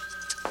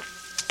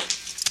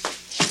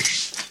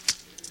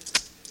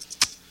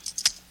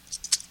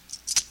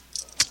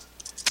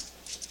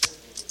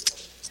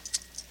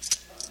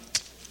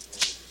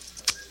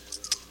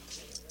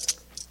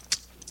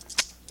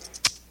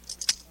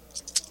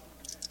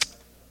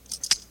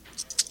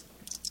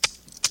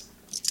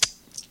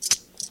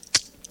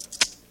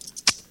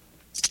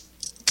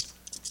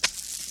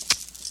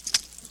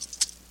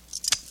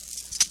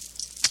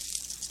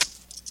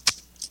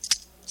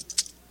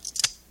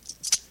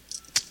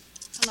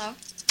 Hello?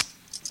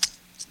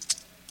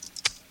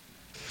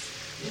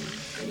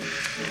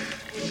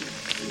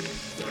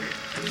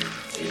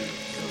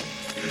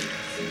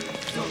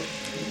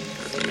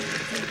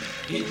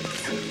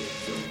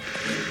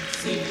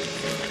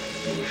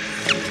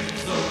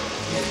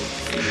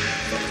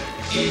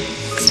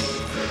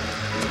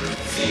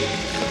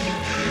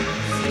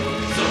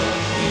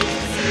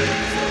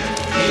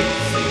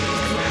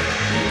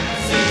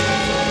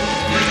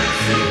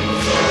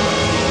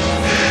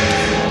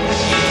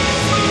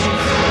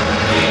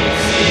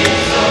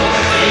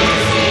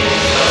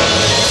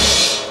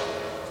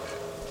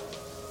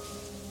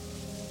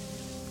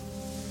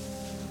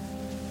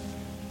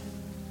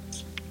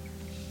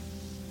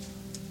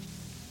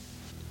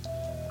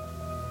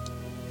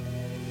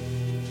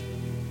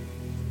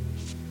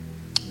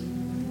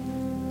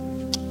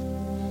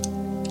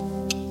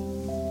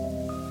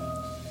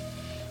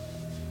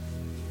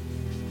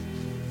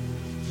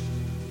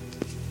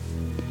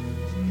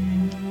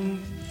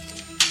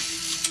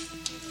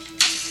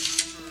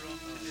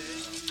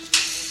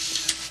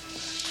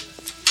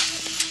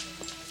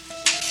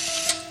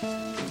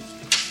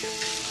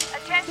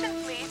 Attention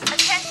please,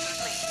 attention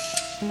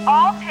please.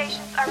 All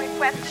patients are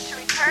requested to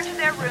return to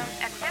their rooms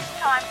at this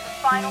time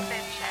for final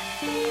bed check.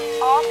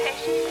 All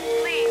patients,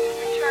 please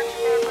return to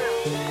their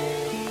rooms.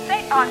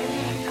 St.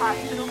 Augustine's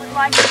Hospital would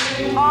like to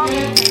wish all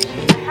its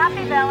patients a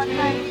happy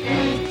Valentine's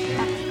Day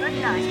and a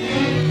good night.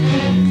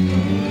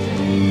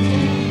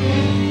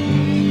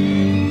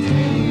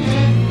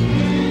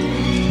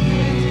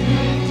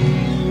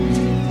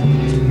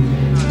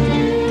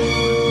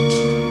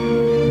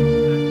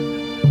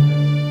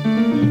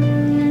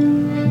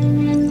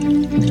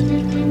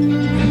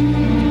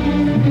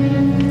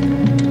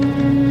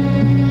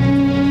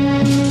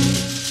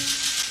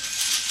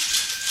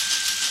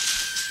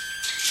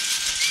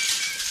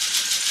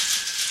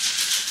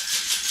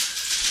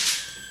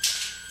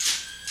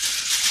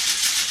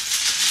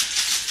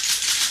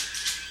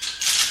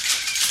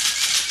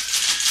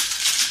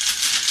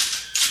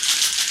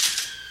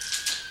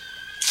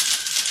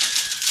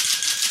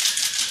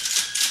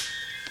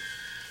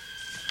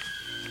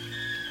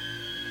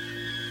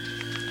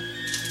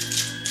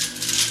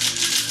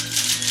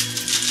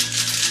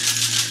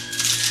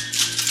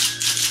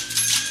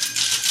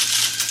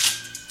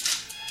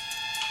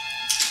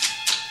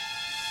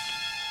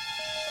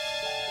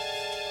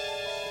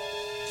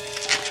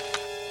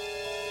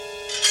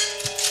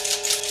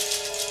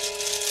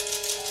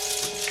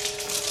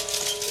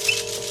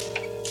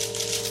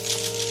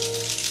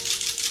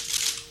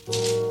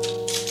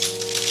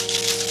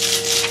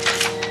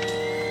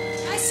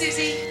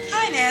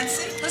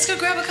 Let's go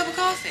grab a cup of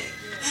coffee.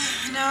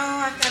 No,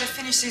 I've got to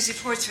finish these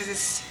reports for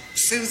this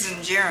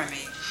Susan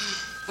Jeremy.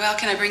 Well,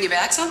 can I bring you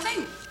back something?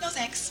 No,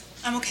 thanks.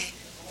 I'm okay.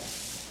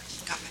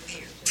 Got my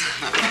beer.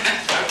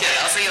 Okay,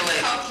 I'll see you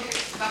later.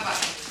 Okay,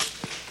 bye-bye.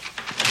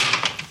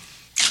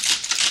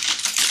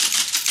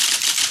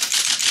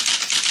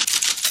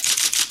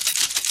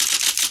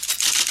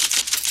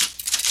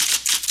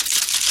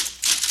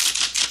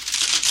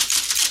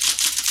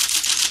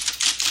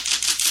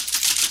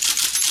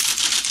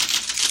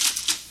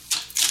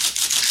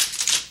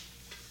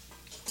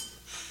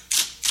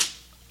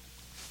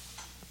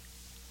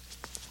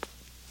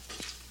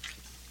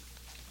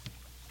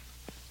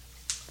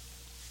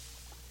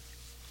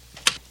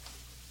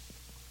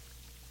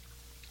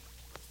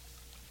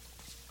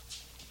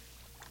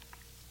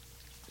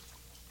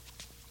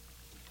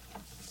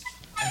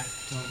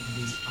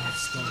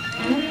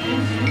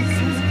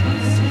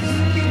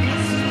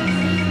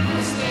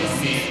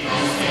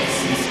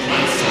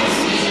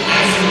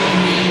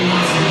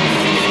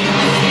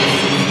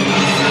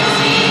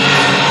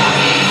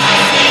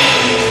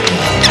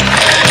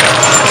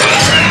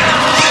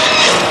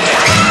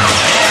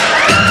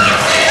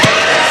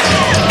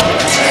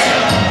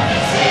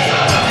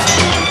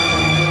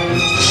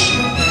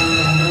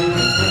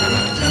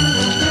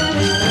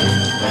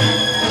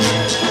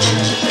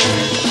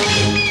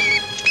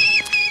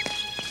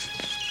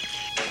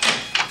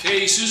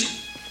 Okay, Susie.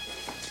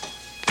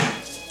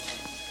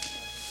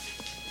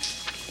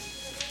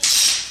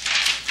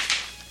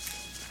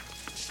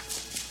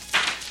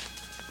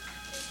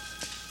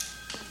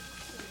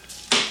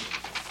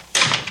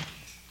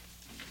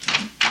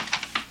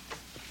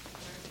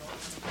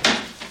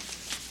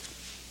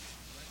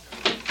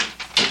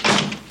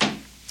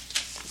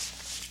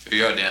 Here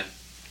you are, Dan.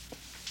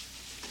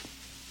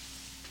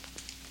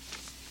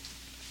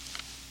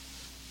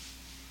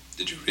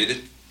 Did you read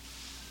it?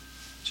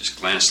 Just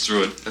glanced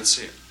through it. Let's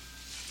see it.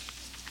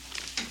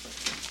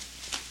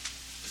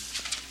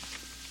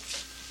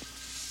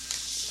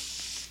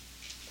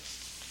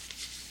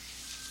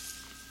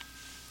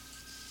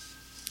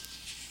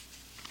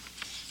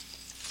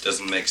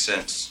 Doesn't make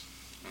sense.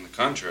 On the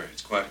contrary,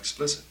 it's quite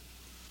explicit.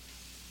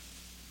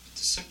 But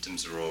the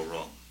symptoms are all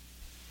wrong.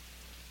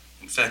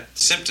 In fact,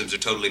 the symptoms are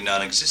totally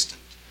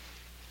non-existent.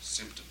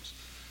 Symptoms?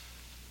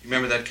 You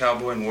remember that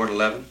cowboy in Ward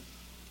 11?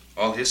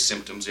 All his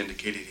symptoms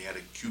indicated he had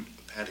acute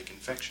hepatic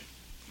infection.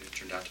 And it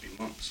turned out to be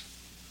mumps.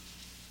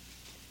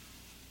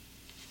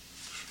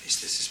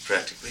 Christ, this is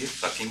practically a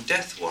fucking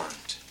death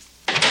warrant.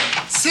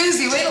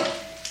 Susie, wait a...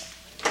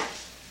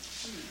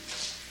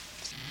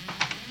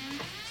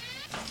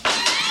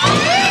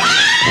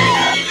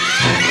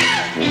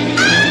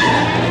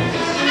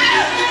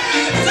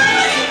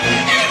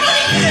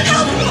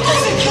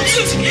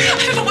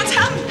 I don't know what's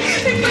happened.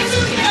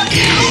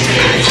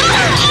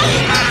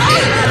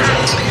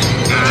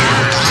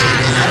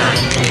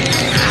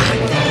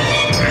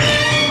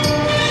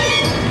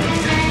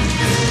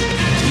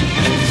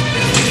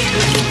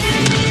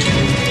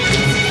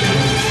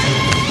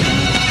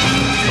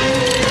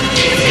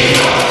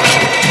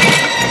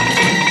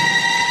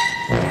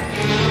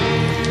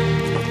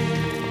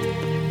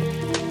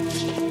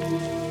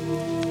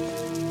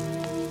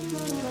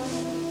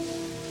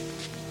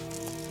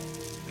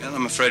 Well,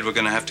 I'm afraid we're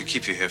going to have to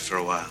keep you here for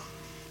a while.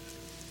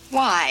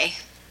 Why?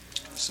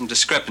 Some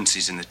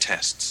discrepancies in the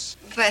tests.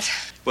 But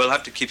We'll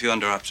have to keep you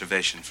under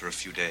observation for a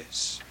few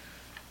days.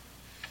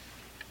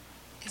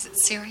 is it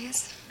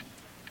serious?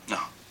 No.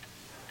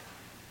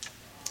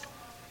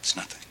 It's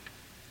nothing.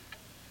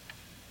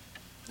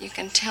 You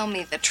can tell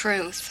me the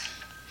truth.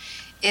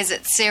 Is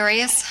it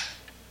serious?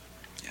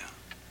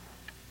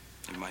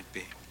 It might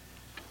be.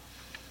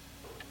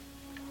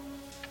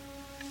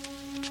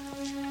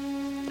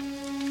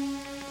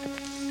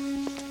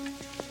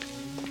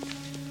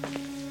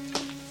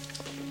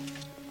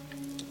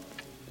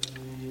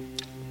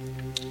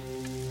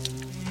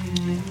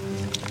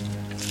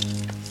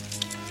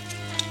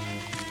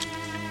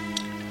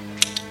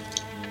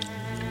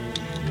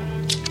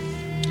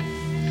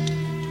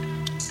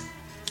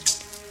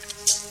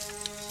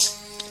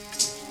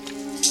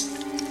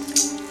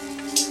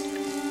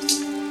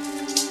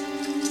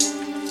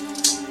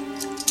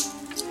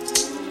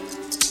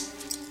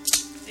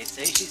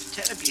 She's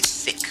terribly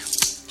sick.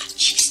 But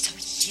she's so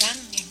young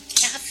and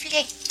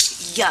lovely.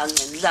 Young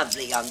and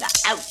lovely on the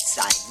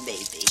outside,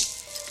 maybe.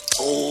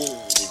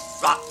 Old and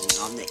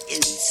rotten on the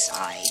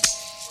inside.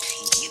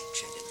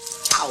 Putrid and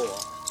foul.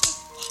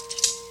 What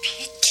a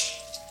pity.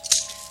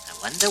 I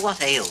wonder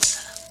what ails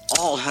her.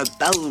 All her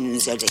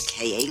bones are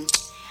decaying,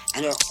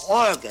 and her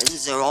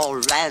organs are all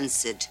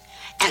rancid,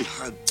 and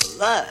her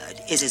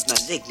blood is as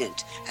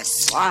malignant as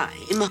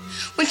slime.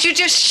 Would you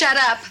just shut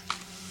up?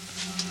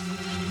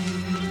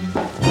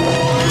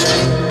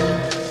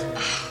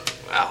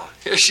 Wow,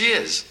 here she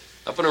is.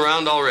 Up and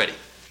around already.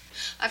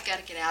 I've got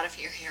to get out of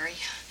here, Harry.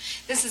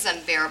 This is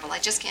unbearable. I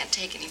just can't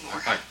take any more.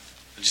 All right,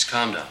 just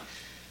calm down.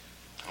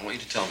 I want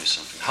you to tell me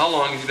something. How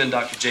long have you been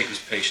Dr. Jacobs'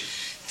 patient?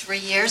 3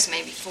 years,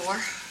 maybe 4.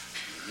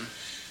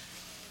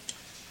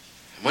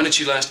 And when did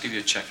she last give you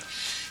a checkup?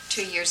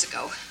 2 years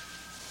ago.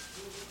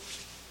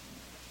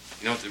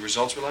 You know what the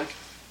results were like?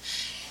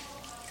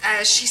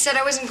 She said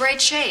I was in great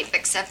shape,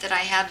 except that I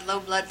had low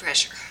blood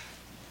pressure.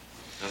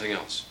 Nothing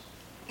else?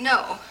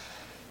 No.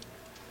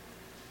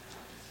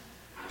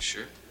 You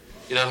sure?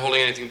 You're not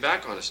holding anything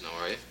back on us now,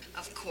 are you?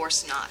 Of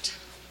course not.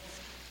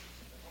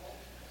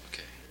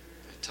 Okay.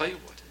 I tell you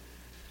what.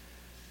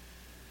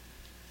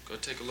 Go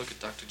take a look at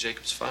Dr.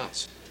 Jacobs'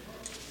 files.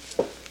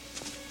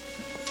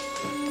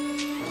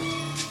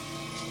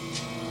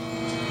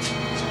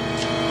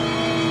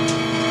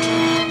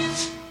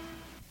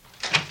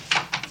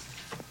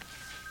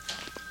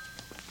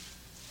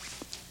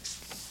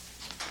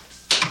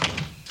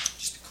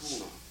 Just be cool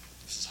now.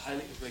 This is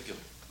highly irregular.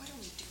 Why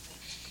don't you do that?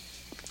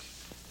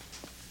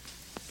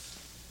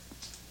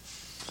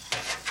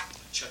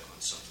 Check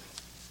on something.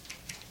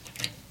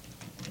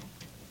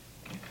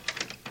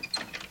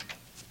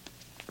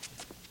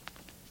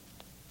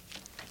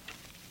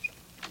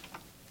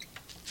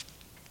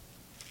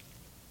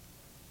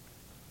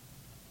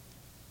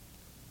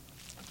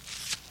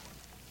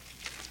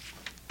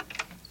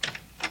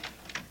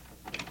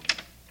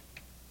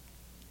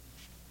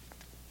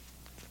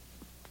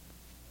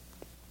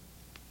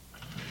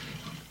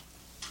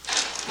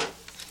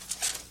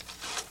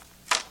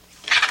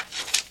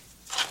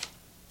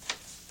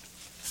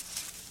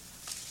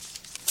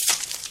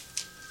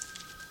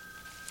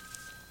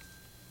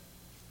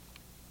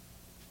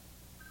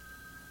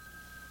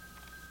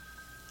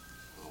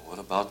 What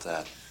about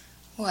that?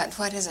 What?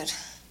 What is it?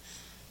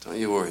 Don't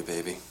you worry,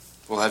 baby.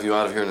 We'll have you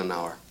out of here in an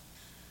hour.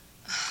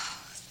 Oh,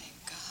 thank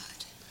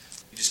God.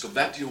 You just go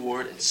back to your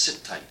ward and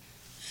sit tight.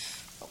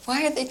 But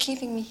why are they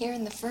keeping me here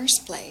in the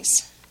first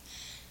place?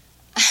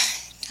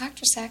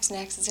 Dr. Saxon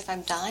acts as if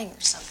I'm dying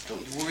or something.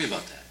 Don't you worry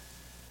about that.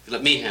 You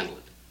let me handle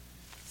it.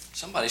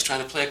 Somebody's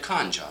trying to play a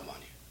con job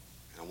on you.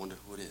 And I wonder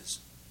who it is.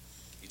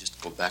 You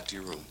just go back to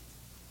your room.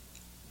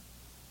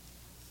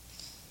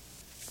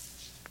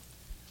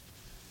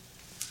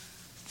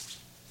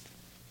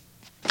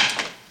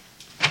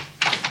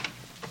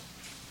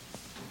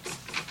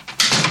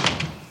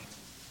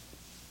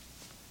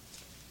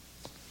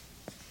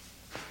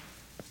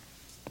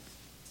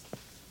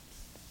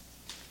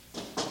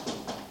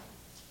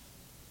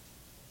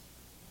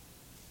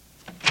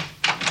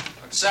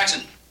 Dr.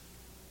 Saxon.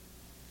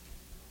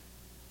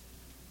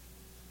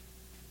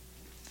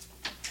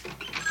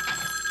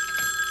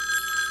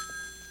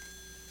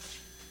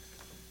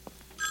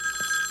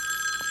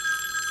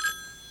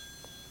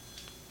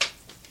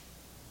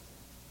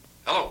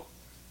 Hello?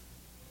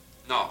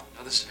 No,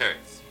 this is Harry.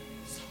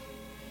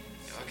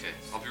 Yeah, okay,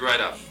 I'll be right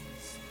up.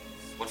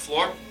 What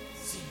floor?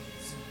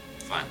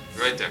 Fine,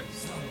 be right there.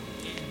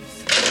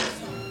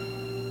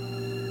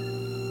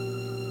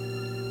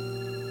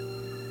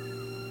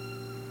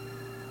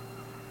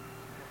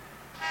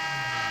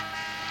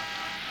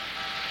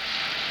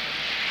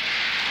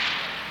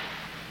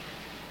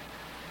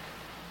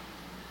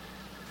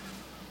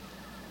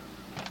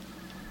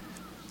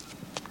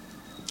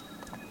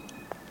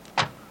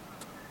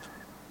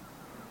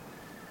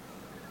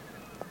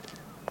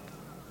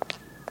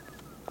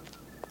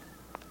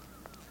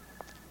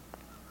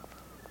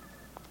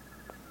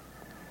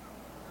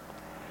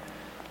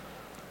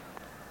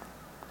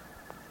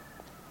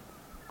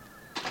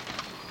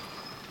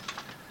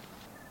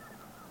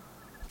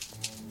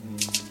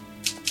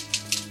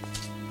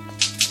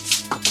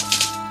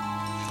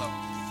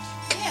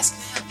 Yes,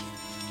 can I help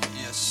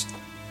you? Yes.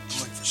 I'm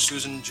looking for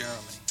Susan Jeremy.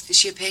 Is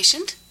she a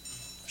patient?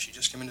 She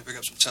just came in to pick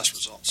up some test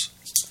results.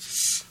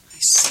 I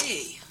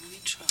see. Let me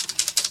try.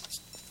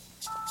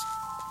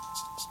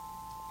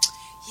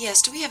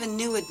 Yes, do we have a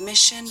new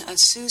admission, a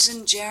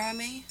Susan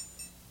Jeremy?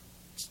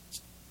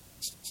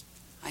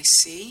 I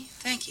see.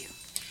 Thank you.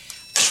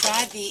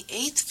 Try the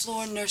 8th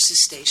floor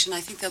nurses station.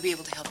 I think they'll be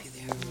able to help you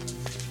there.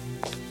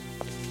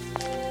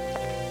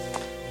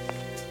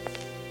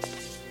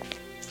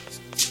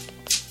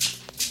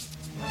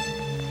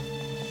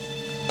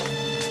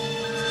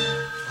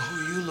 Who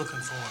are you looking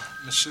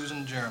for? Miss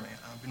Susan Jeremy.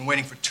 I've been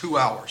waiting for 2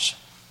 hours.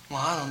 Well,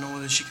 I don't know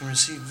whether she can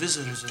receive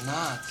visitors or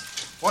not.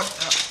 What?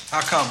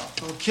 How come?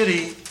 Well,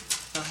 Kitty,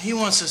 he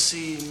wants to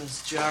see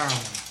Miss Jeremy.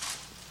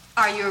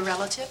 Are you a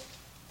relative?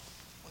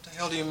 What the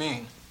hell do you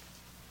mean?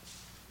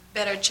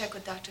 Better check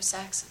with Dr.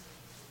 Saxon.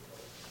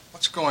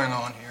 What's going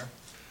on here?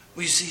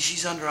 Well, you see,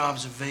 she's under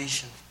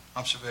observation.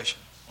 Observation.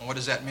 Well, what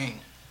does that mean?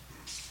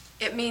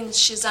 It means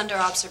she's under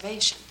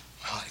observation.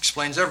 Well, it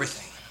explains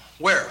everything.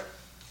 Where?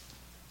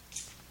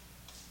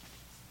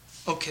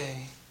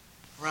 Okay,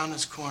 around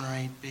this corner,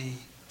 8B.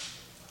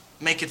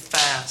 Make it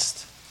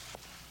fast.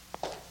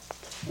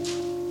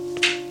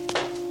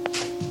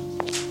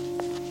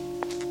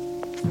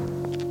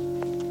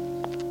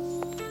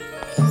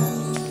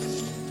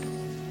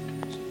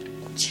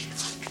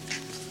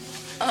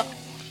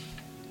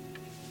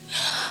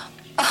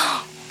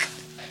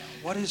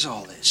 What is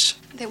all this?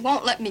 They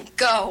won't let me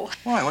go.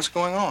 Why? What's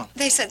going on?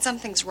 They said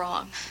something's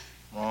wrong.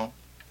 Wrong?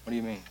 What do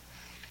you mean?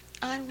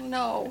 I don't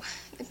know.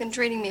 They've been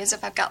treating me as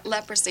if I've got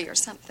leprosy or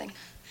something.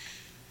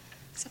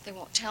 Except they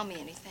won't tell me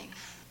anything.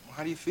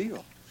 How do you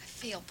feel? I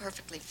feel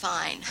perfectly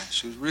fine.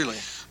 She was really...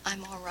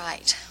 I'm all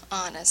right,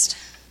 honest.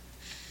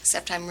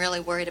 Except I'm really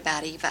worried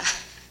about Eva.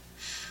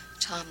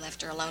 Tom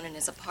left her alone in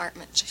his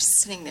apartment.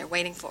 She's sitting there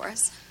waiting for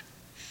us.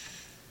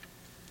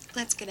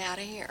 Let's get out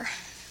of here.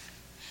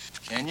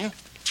 Can you?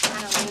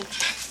 I don't mean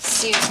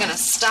see who's gonna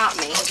stop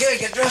me. Okay,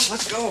 get dressed.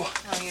 Let's go.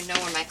 Oh, you know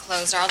where my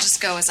clothes are. I'll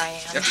just go as I am.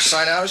 You have to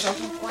sign out or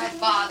something? Why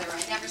bother?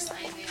 I never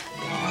sign in.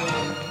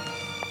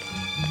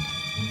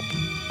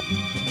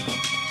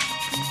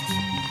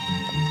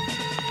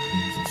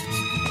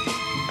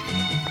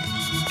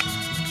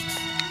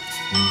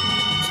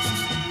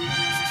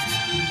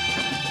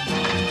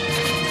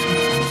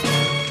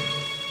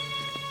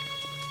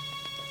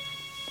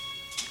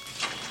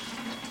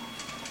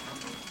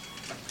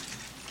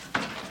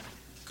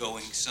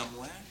 Going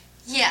somewhere?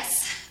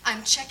 Yes,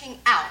 I'm checking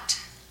out.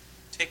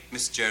 Take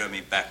Miss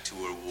Jeremy back to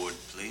her ward,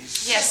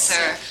 please. Yes,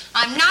 sir.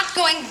 I'm not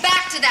going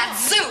back to that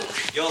zoo.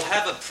 You'll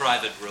have a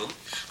private room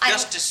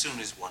just as soon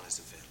as one is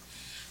available.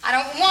 I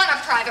don't want a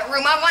private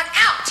room. I want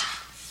out.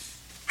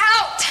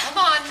 Out. Come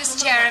on,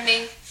 Miss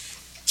Jeremy.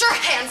 Get your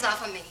hands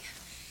off of me.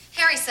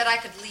 Harry said I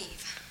could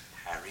leave.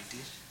 Harry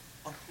did?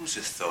 On whose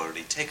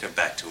authority? Take her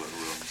back to her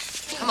room.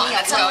 Come on,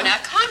 let's go now.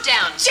 Calm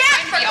down.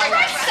 Jack, for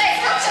Christ's sake,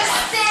 don't just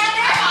stand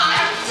there. Come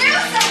on, do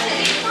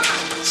something. Come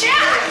on,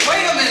 Jack.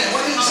 Wait a minute.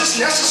 What is this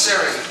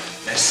necessary?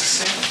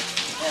 Necessary?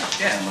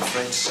 Yeah, I'm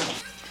afraid so.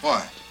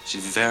 Why?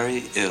 She's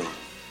very ill.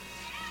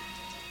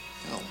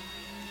 Ill?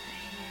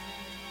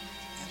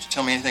 Can't you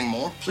tell me anything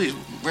more? Please,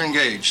 we're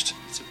engaged.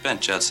 It's a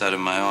bench outside of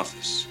my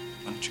office.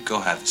 Why don't you go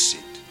have a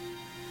seat?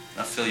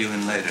 I'll fill you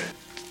in later.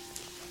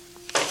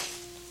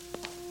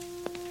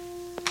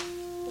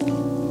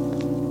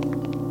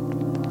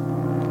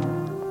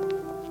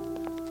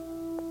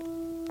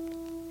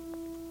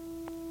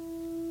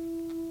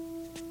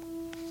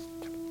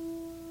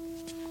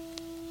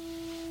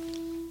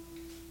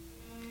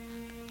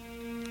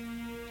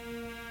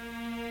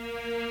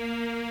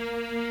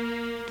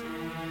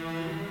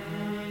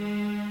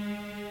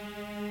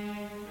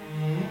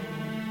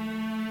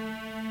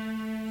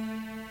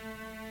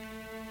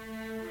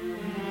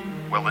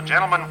 Will the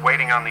gentleman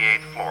waiting on the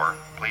 8th floor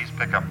please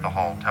pick up the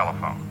hall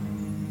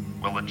telephone?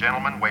 Will the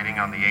gentleman waiting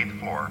on the 8th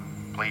floor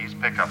please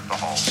pick up the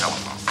hall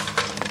telephone?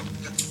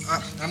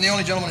 I'm the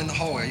only gentleman in the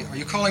hallway. Are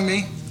you calling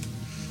me?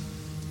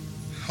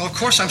 Well, of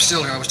course I'm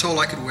still here. I was told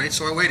I could wait,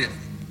 so I waited.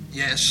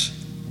 Yes.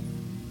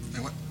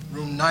 Wait, what?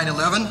 Room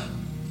 911?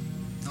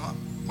 No,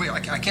 wait,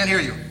 I can't hear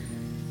you.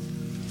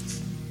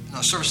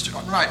 No, service...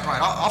 Right,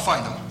 I'll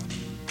find them.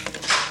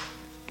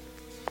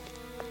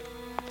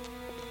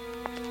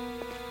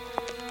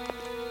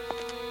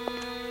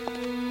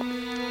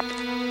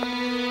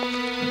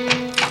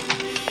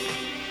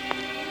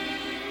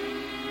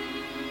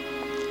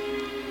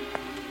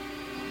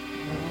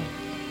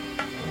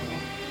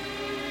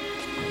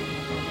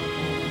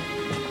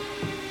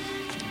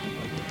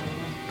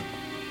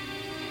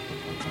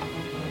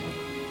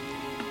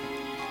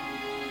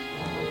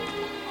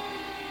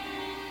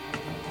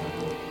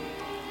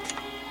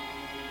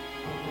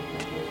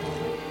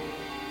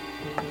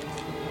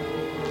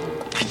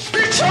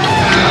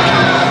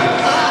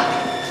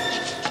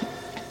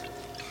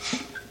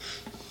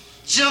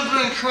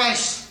 Jumping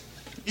Christ!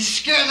 You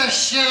scared the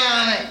shit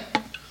out of me!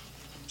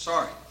 I'm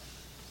sorry.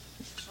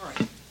 Sorry.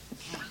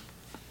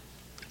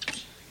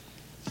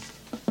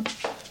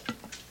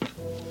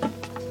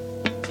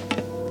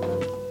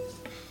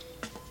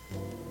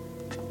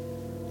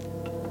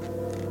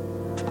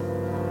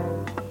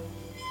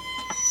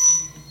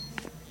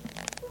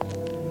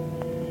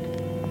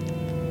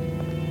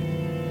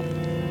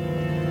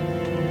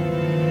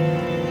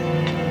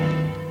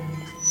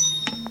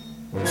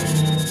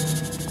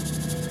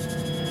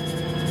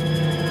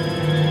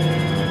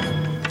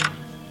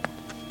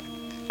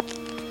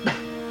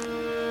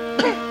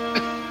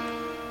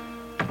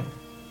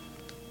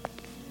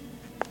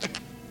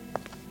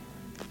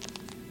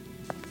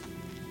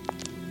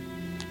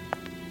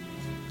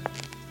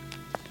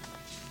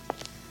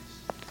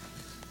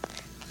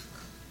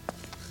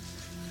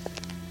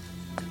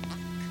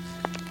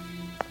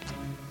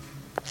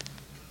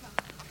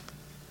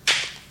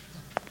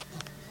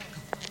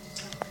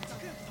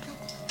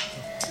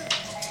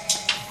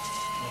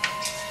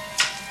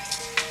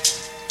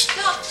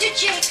 Dr.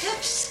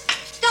 Jacobs!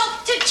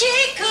 Dr.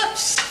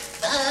 Jacobs!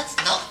 That's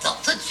not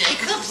Dr.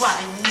 Jacobs.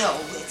 Why, no,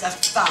 it's a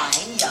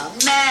fine young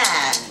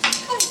man.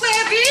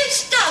 Where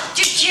is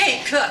Dr.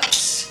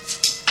 Jacobs?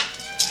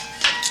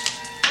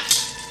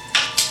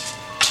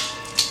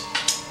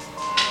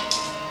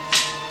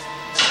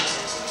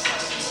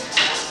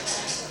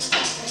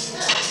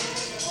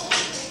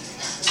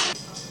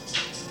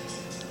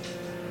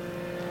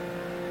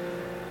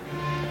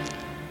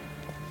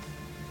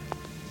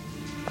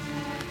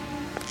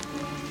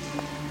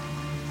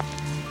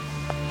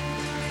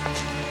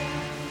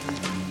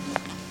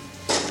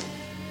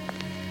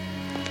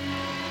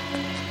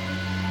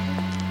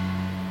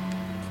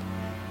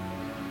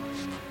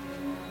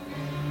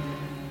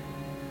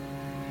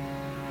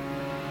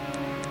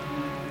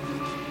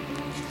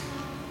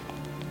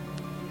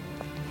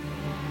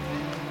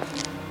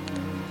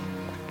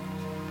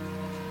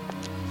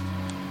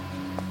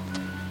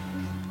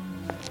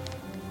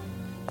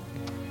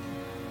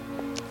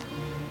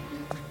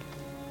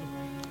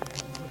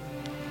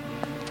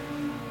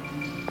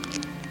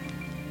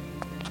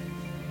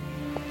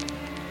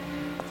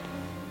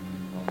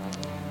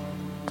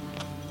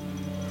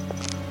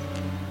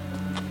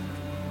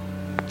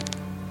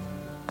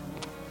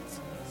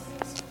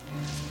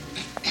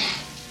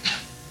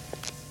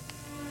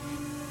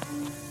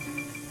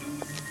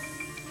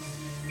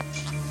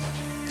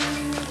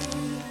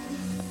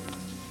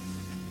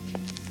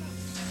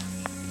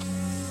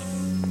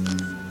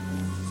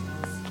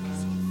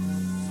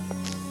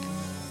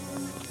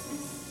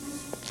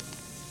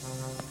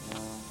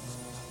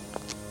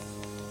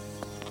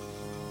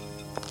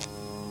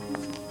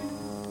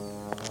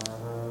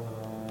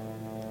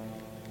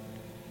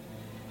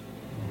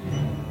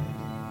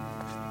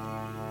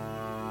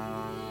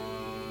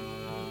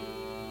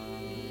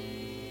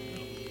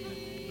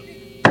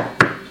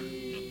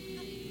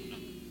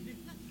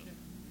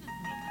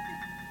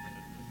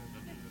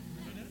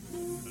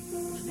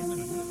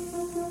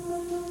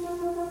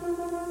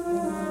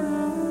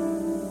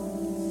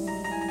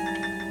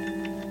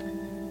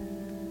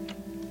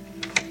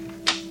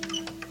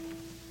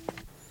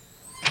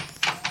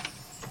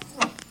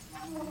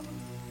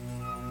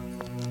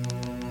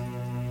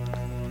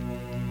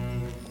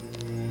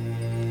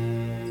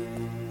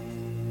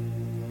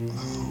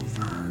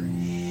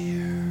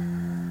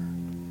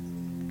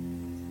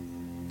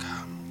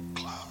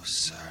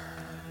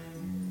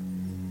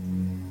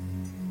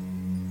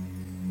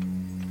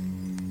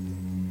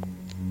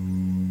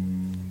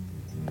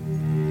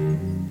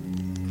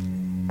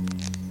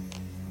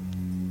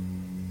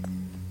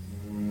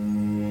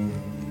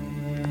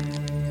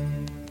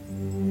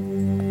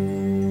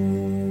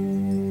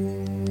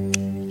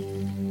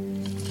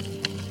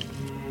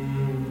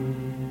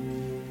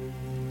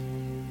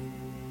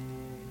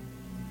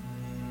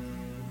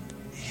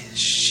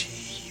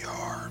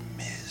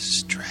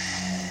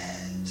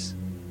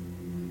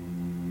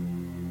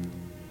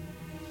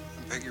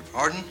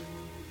 Pardon?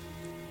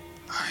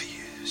 Are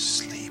you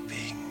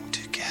sleeping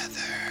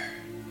together?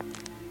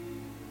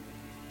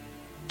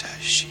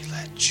 Does she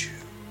let you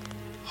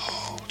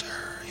hold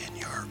her in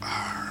your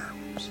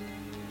arms?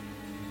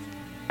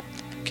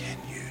 Can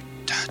you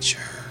touch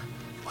her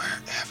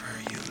wherever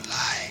you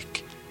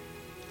like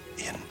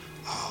in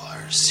all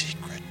her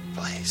secret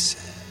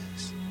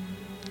places?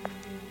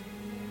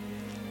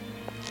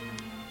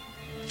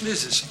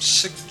 Is this some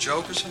sick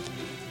joke or something?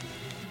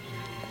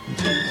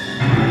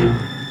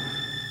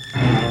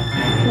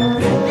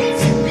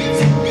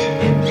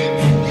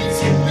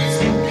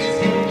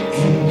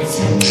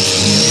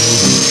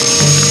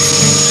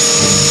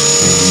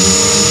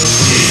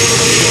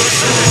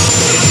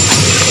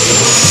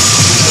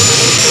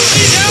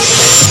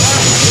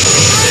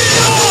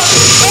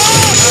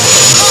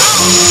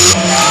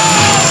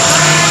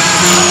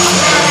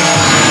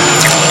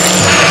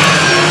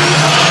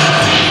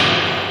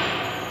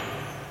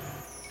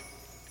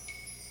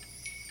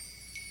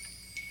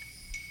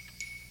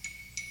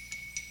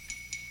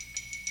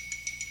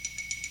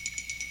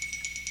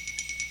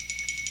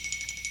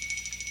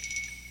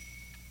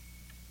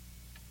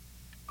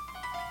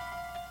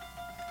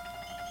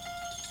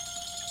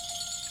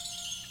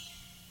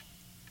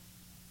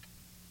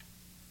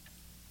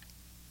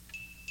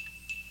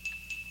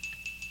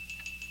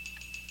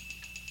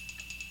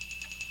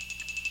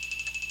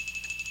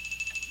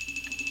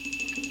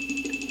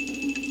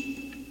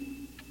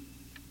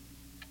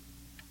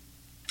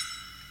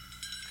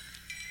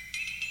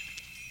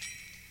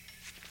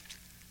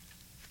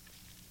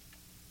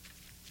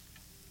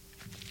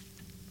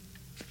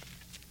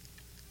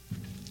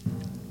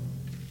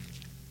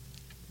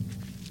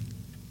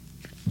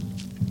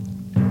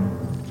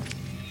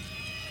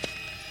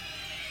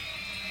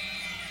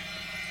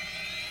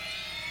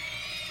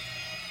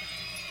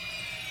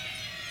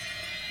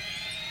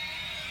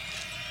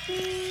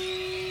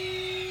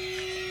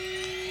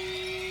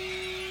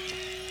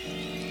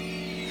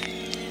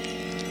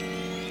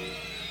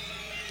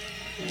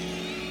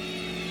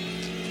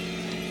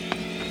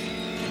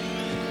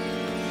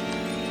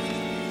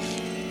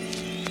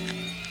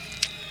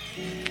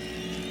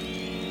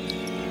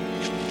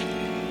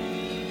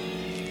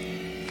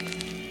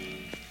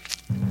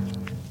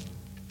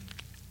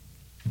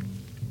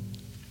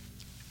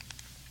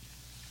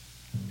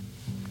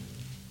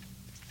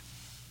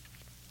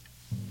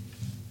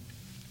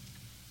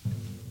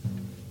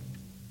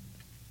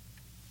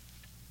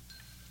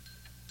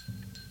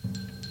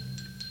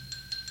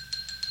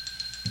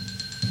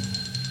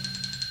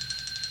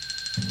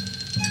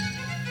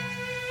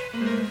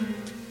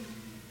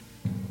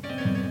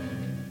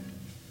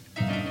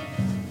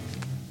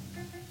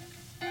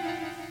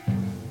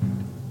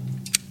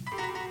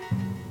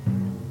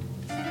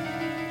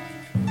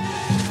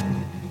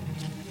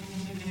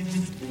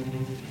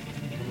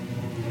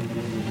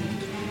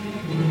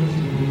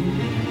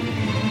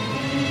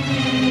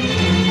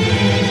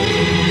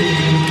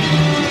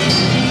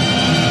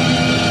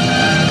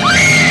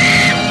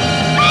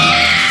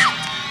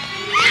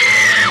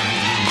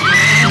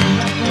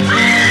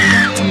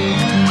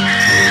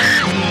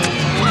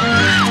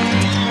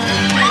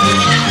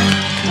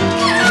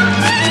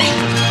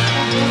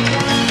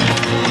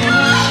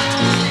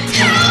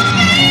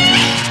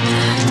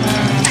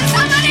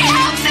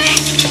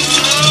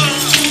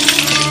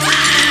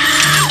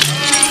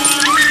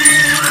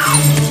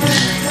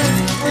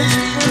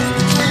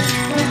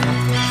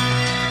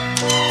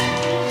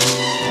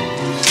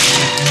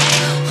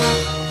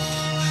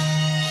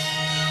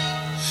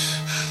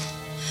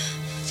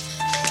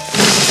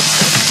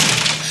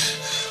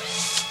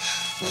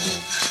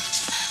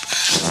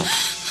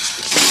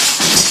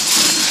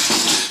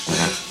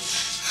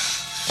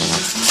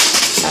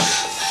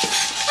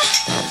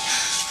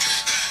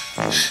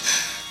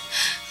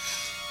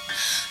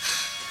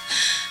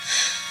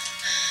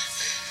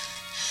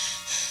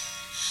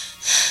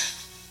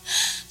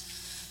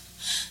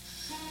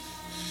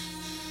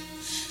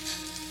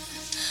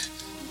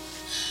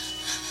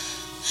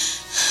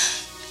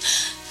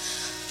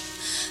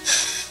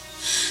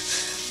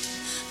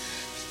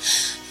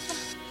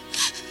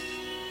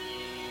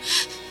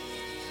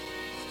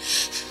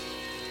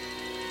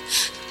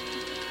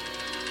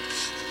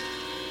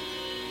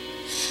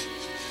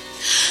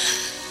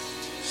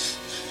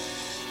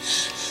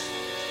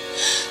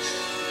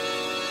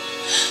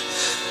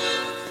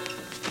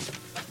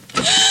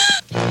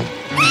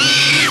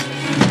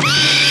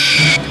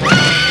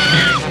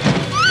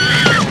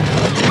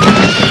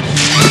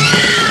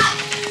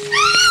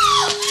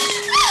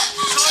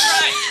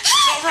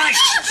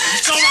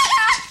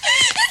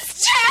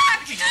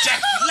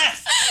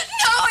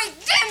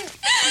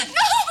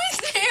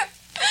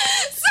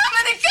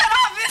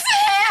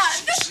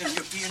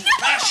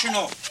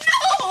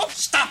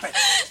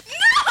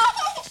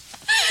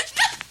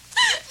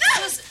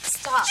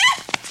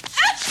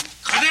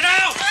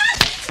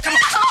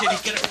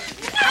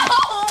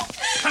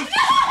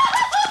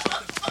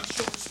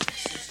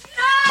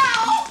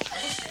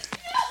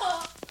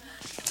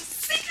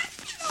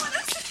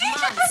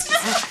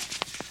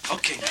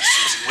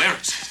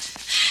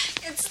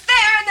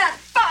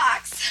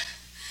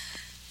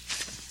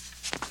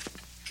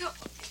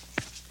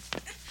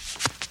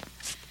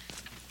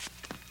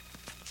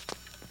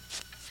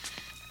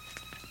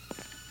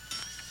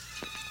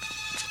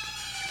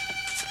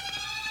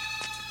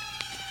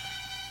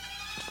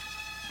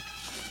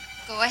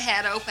 Go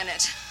ahead, open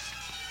it.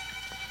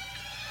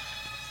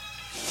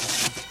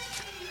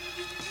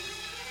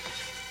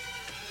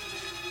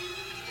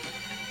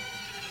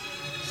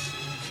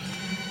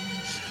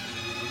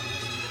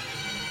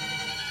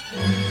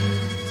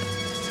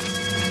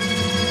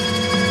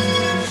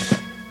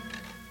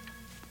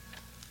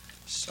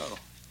 So,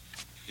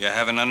 you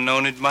have an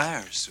unknown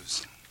admirer,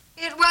 Susan.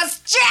 It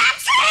was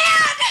Jack's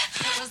hand!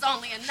 It was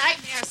only a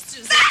nightmare,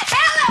 Susan. The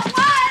hell it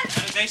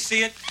was! Did they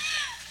see it?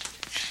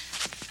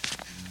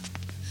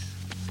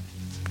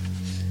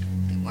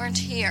 They weren't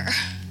here.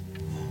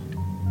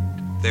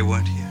 They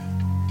weren't here.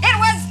 It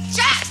was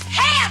Jack's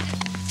hand!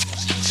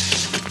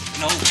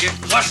 No, it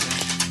wasn't.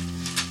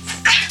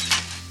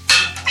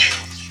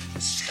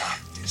 Stop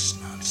this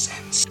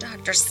nonsense.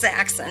 Dr.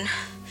 Saxon,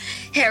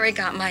 Harry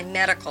got my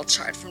medical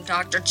chart from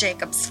Dr.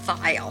 Jacobs'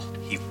 file.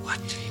 He what?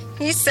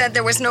 He said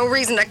there was no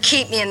reason to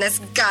keep me in this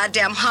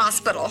goddamn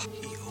hospital.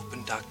 He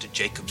opened Dr.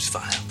 Jacobs'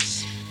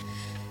 files.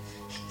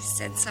 He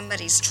said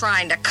somebody's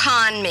trying to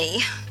con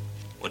me.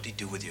 What'd he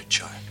do with your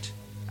chart?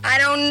 I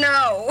don't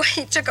know.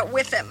 He took it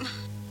with him.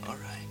 All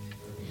right.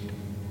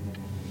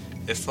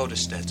 There are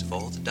photostats of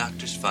all the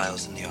doctor's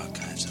files in the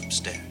archives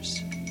upstairs.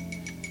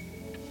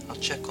 I'll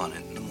check on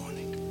it in the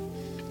morning.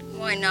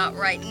 Why not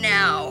right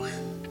now?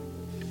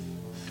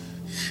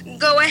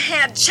 Go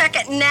ahead, check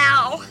it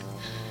now.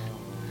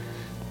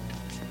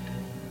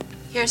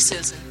 Here,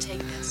 Susan, take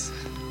this.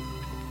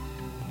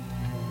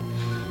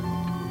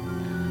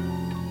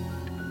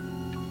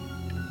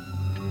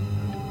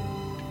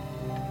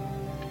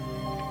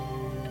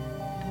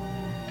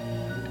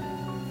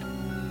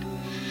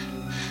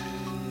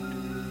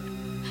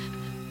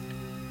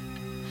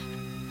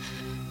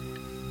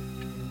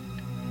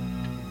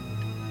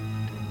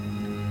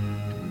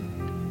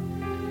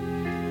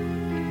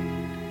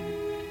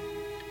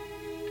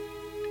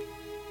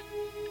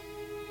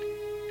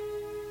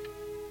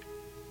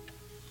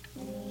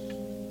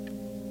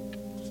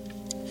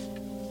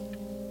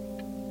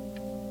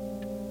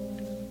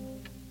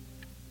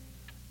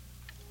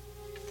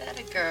 That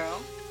a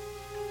girl.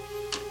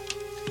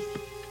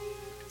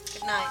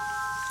 Good night.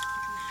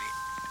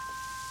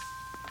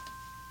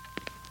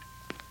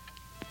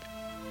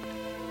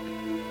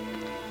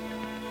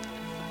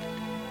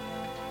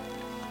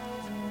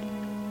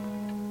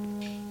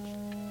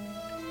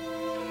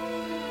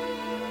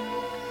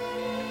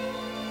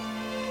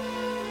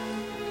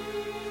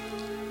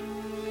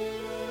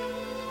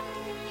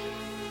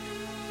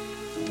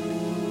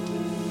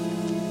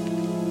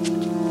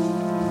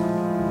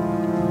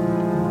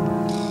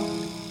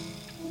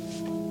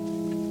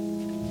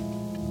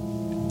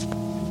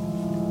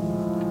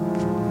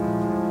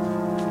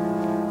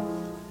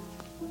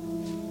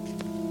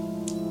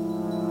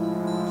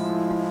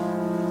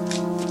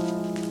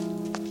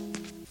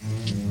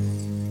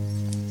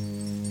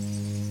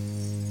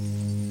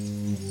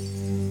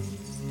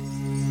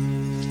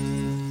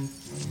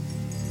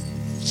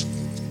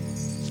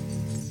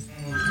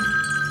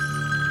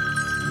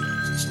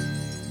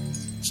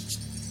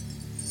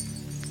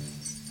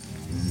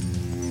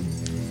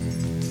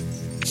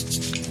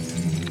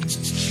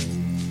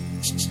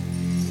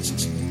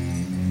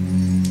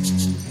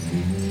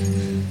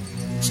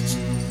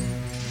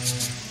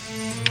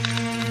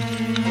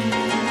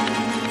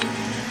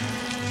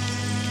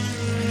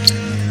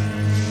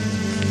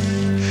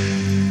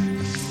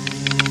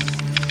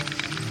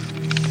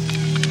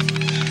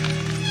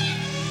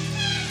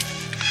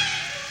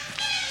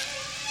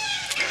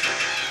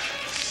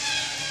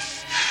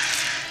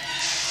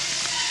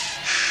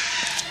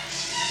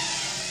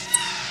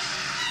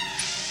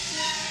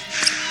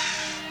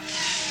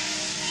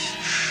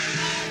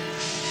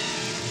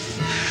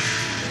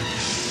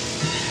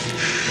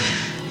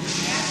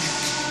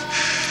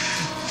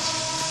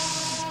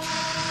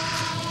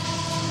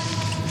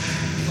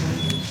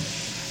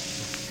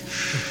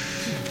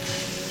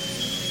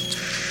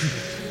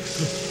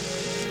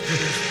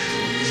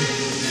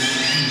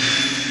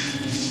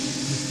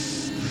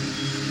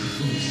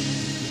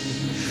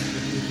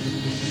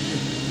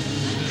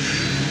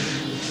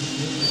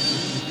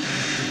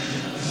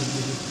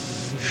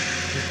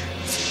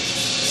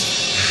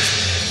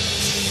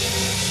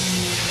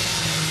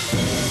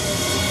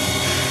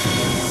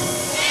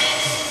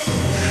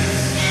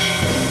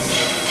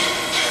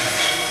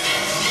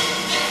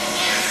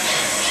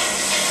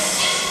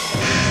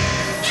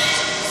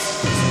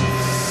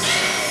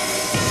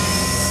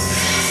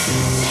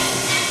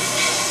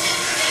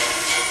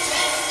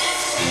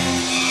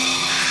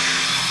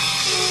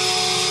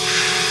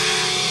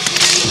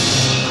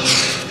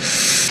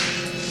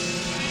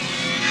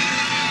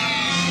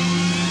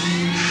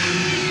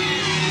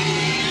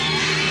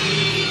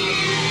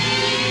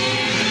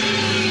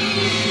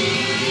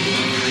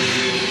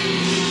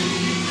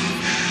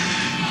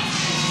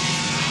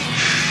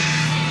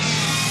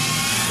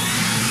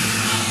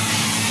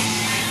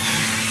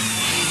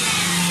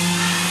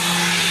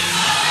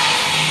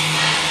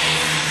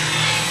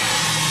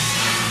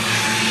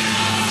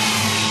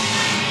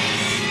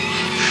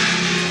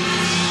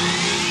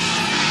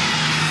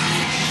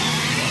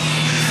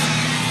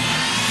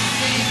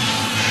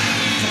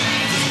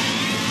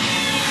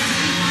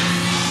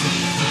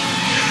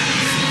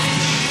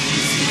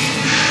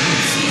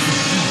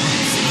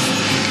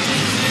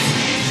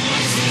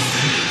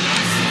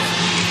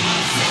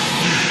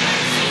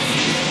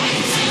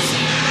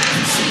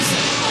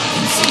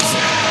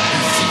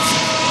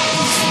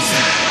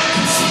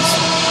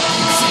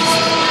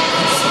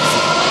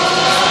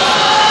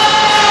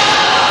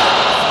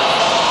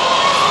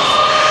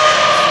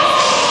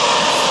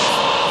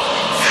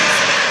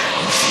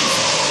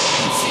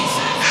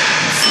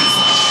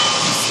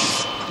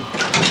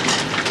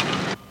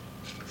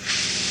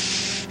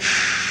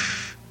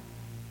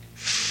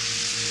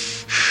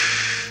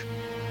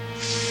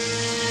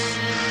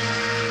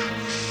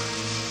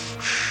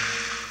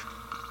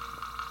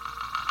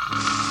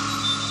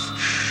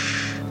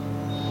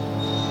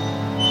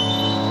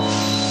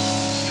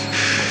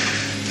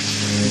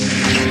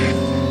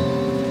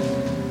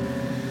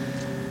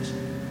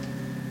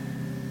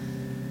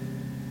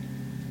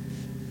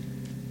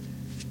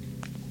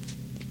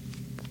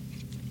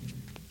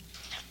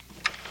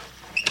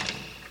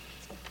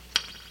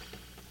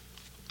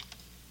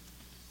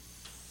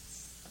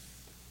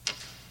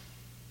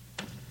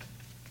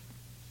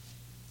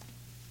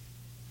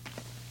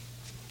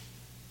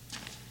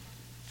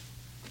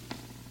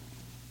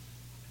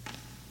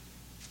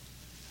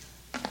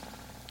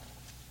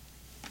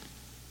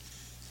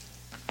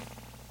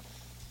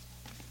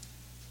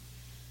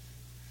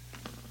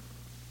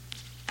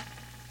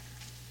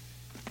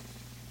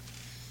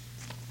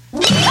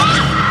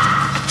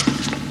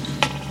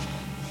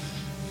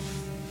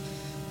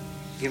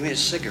 Give me a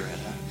cigarette,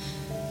 huh?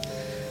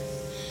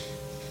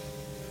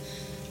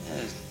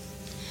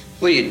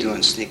 What are you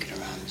doing sneaking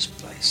around this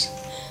place?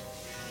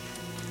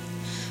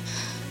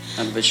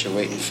 I bet you're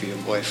waiting for your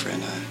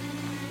boyfriend, huh?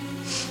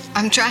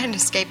 I'm trying to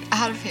escape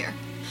out of here.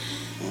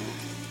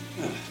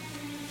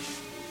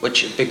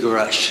 What's your big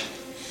rush?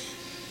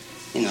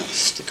 You know,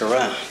 stick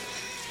around.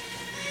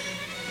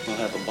 We'll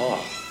have a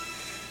ball.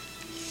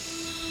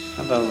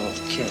 How about a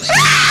little kiss?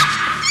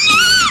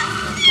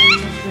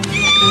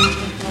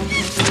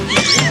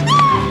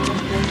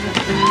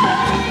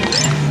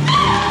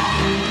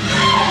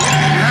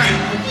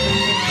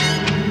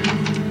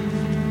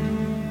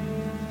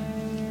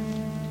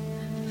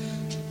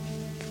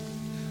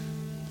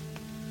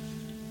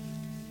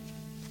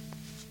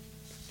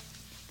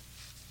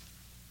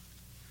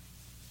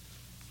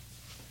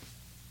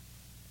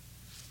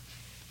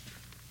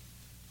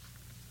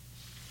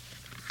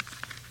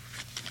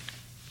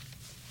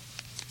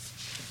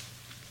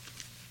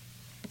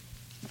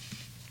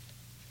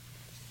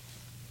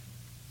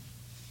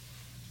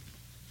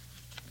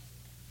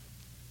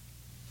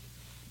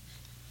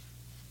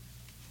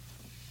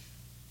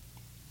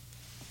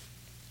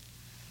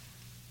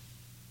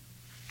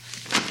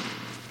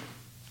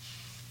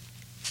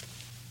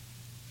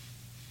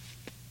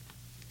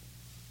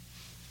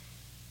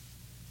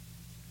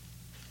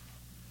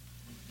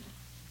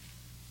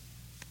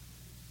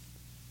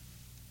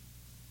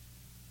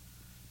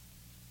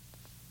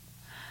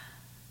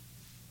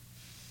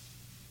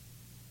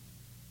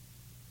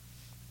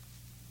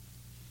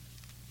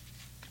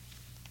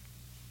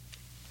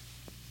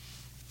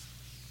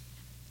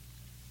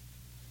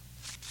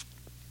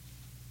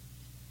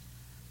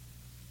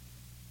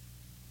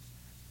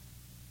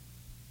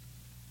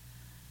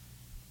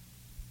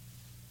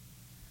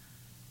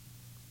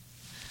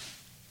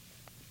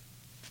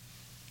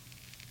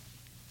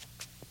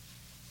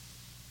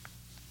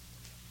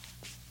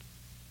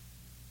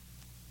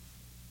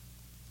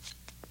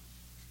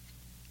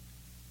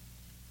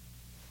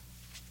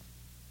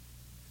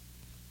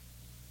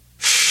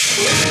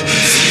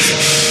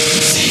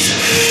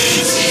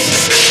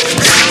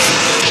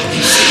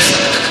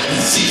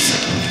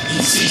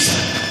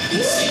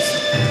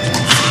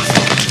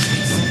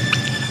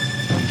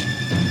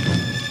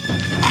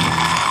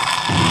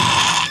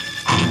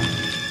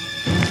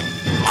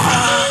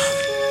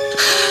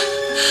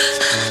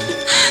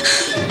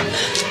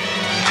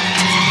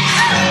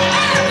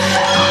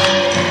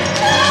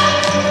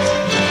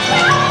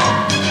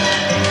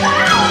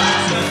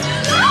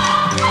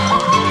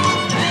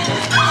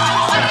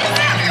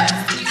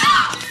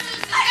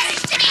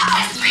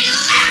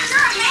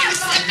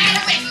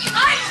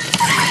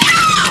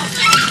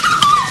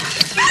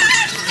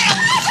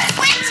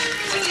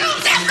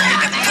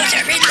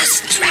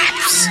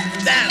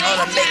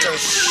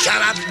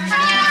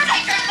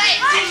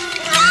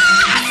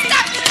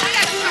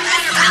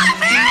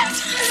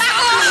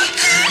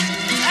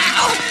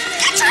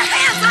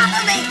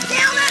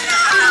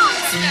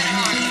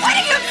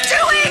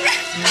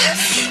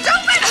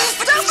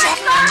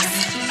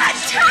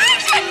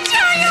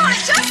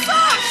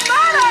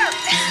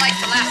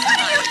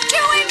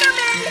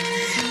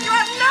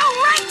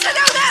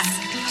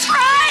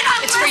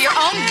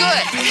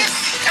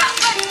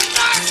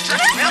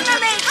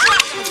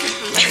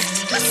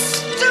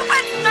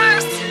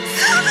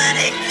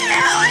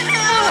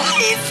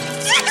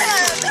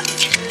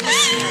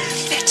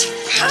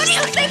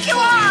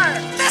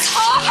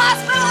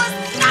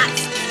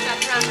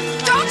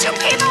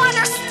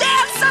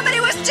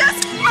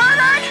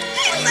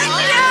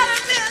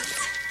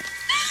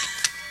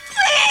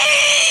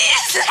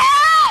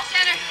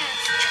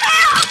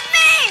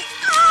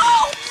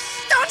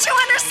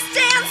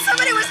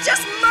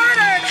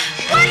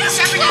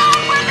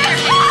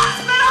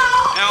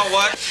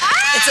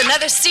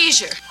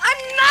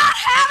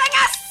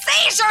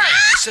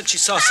 She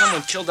saw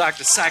someone kill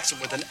Dr. Saxon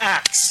with an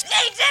axe.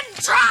 He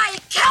didn't try. He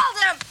killed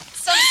him.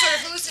 Some sort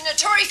of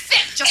hallucinatory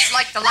fit, just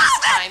like the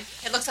last time.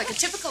 It looks like a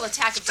typical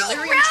attack of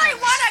delirium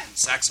tremens.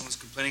 Saxon was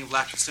complaining of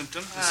lack of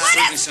symptoms.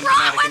 What is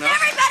wrong with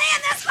everybody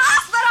in this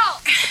hospital?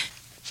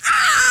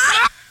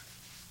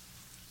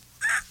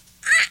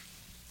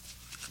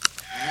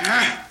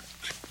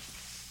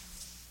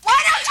 Why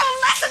don't you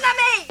listen to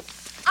me?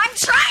 I'm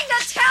trying to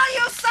tell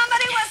you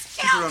somebody was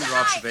killed. You're under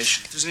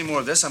observation. If there's any more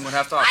of this, I'm going to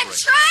have to operate. I'm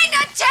trying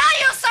to tell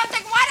you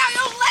something. Why don't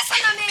you listen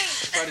to me?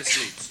 Try to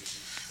sleep,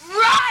 Susan.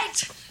 Right.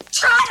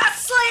 Try to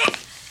sleep.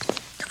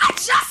 I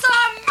just saw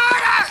a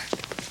murder.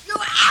 You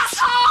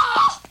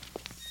asshole.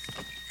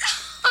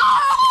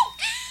 Oh,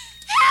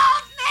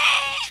 help me.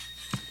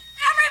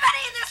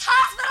 Everybody in this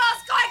hospital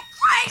is going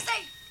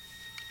crazy.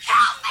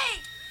 Help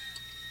me.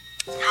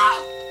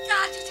 Oh,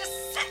 God, you just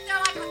sit there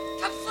like a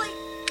complete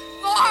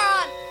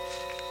moron.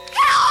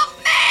 Help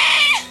me!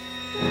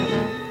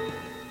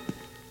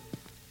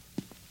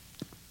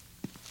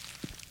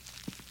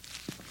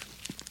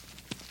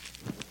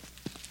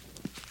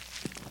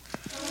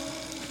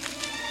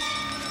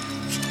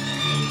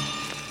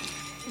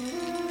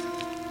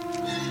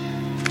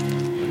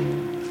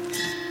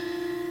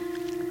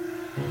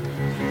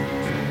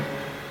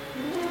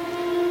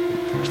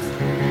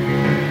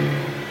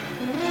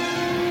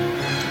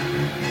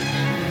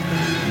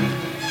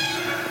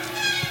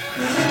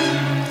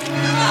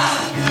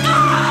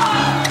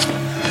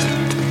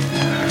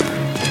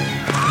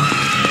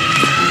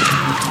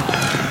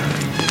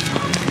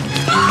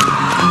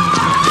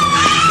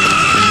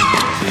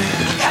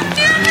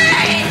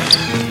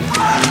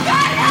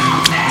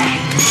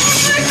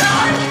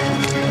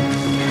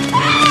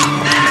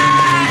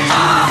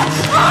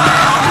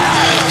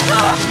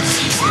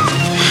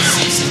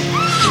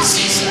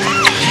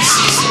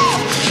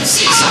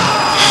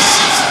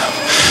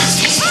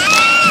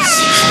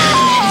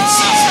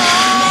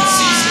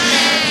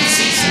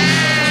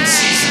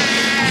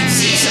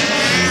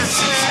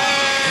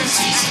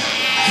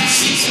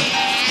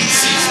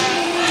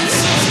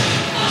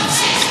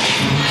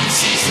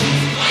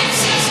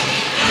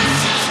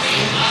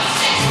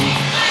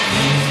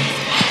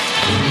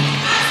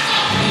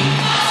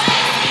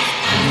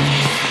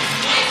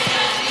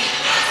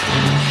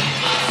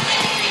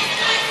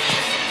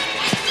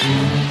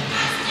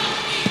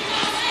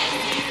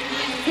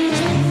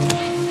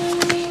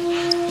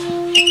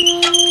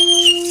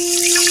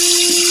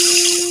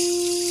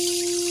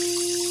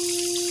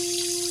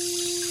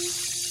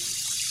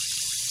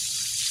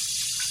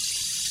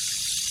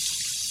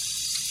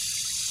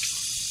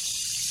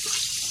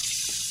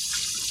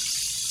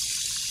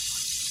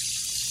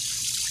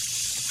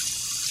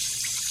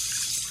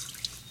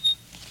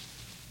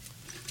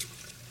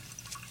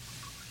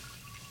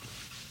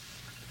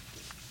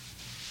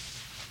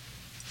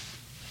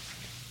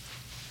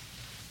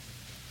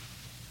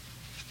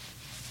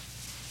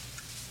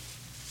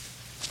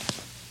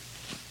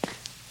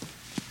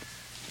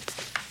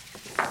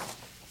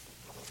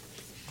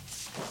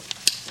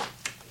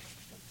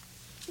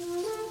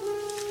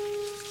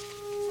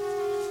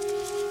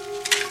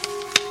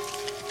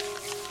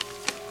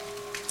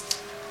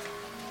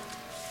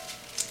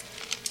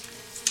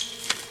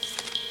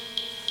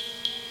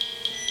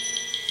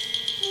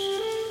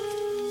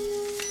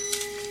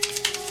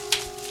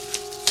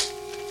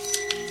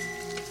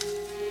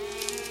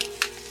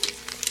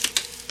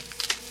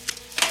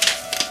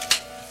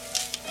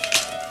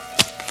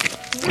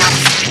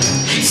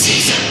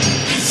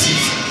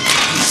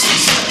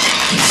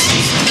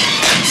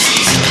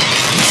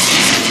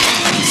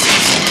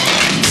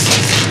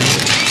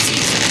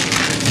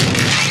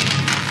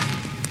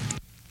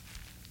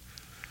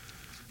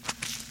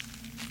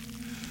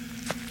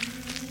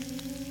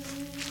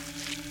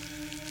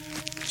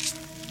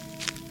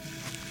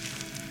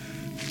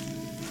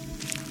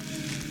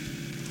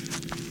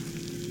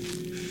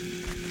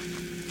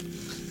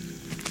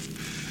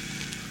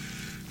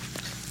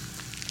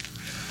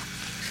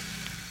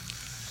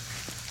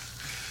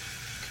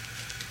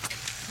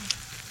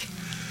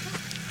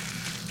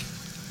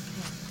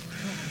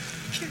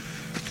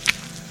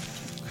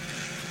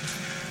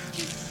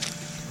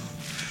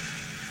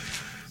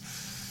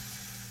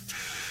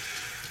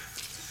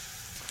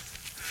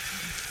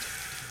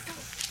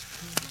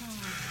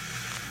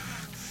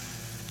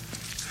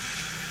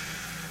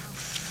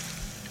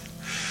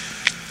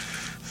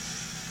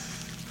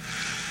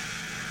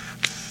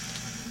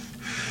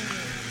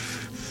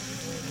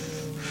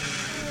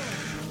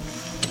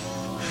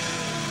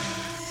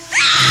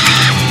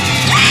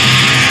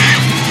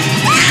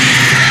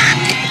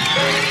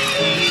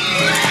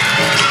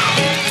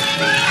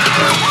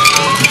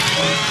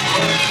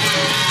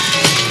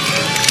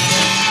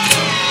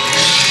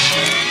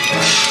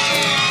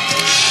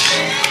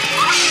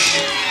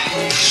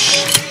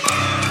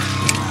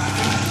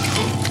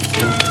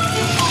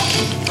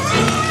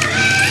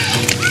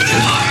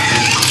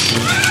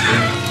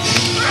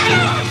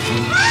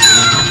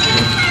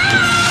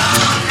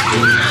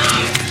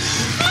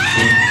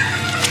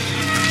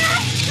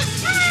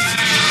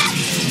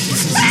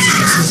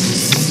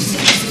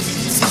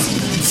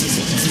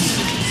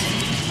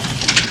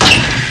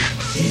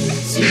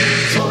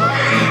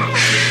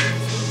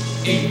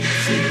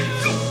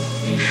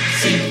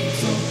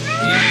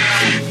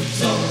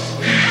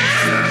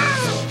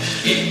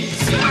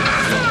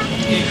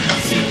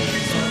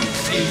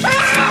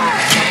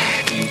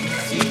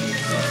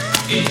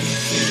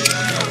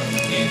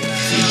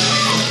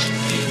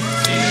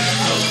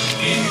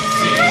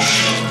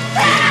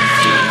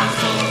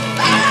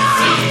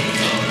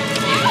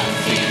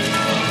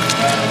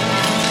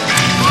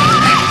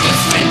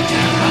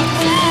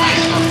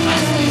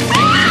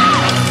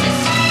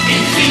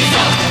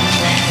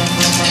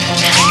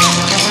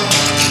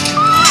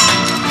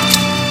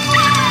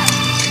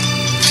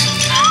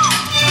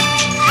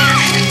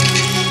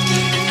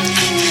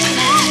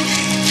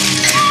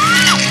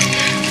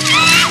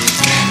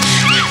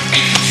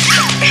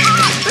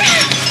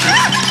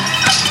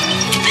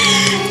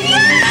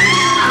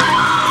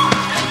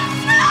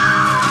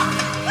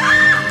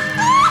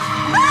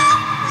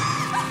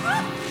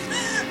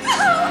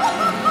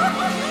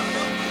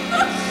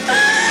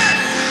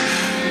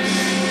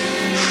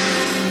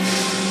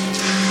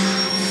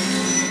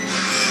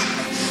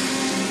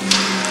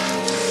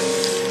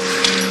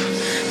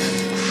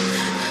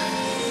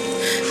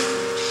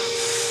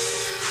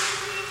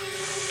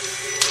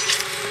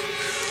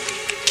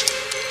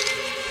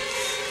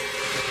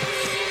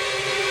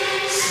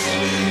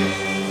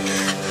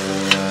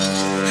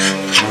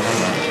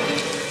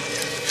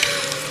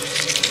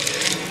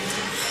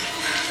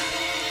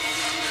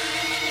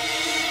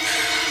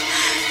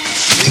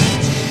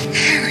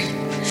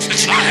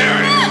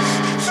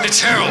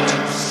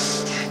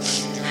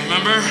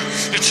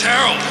 It's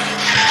Harold.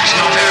 It's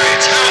not Harry,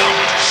 it's Harold.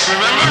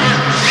 Remember?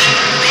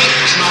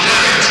 It's not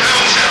Harry, it's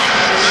Harold.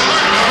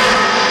 Remember?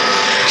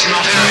 It's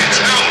not Harry,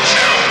 it's Harold.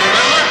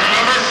 Remember?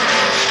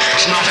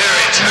 It's not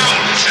Harry, it's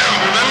Harold.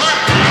 Remember?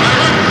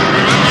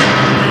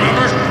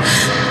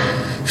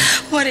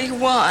 What do you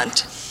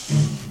want?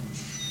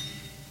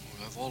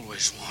 What I've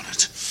always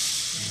wanted.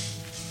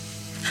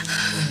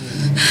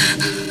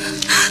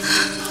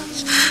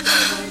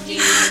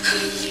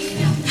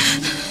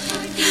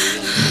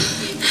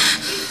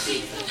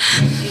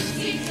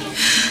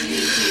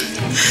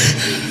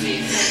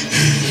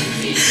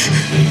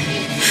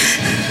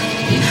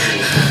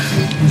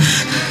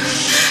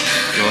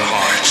 Your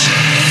heart.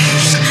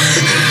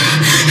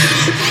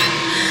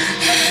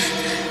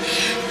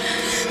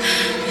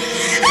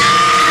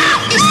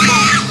 Is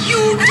that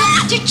you,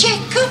 Dr.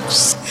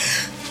 Jacobs?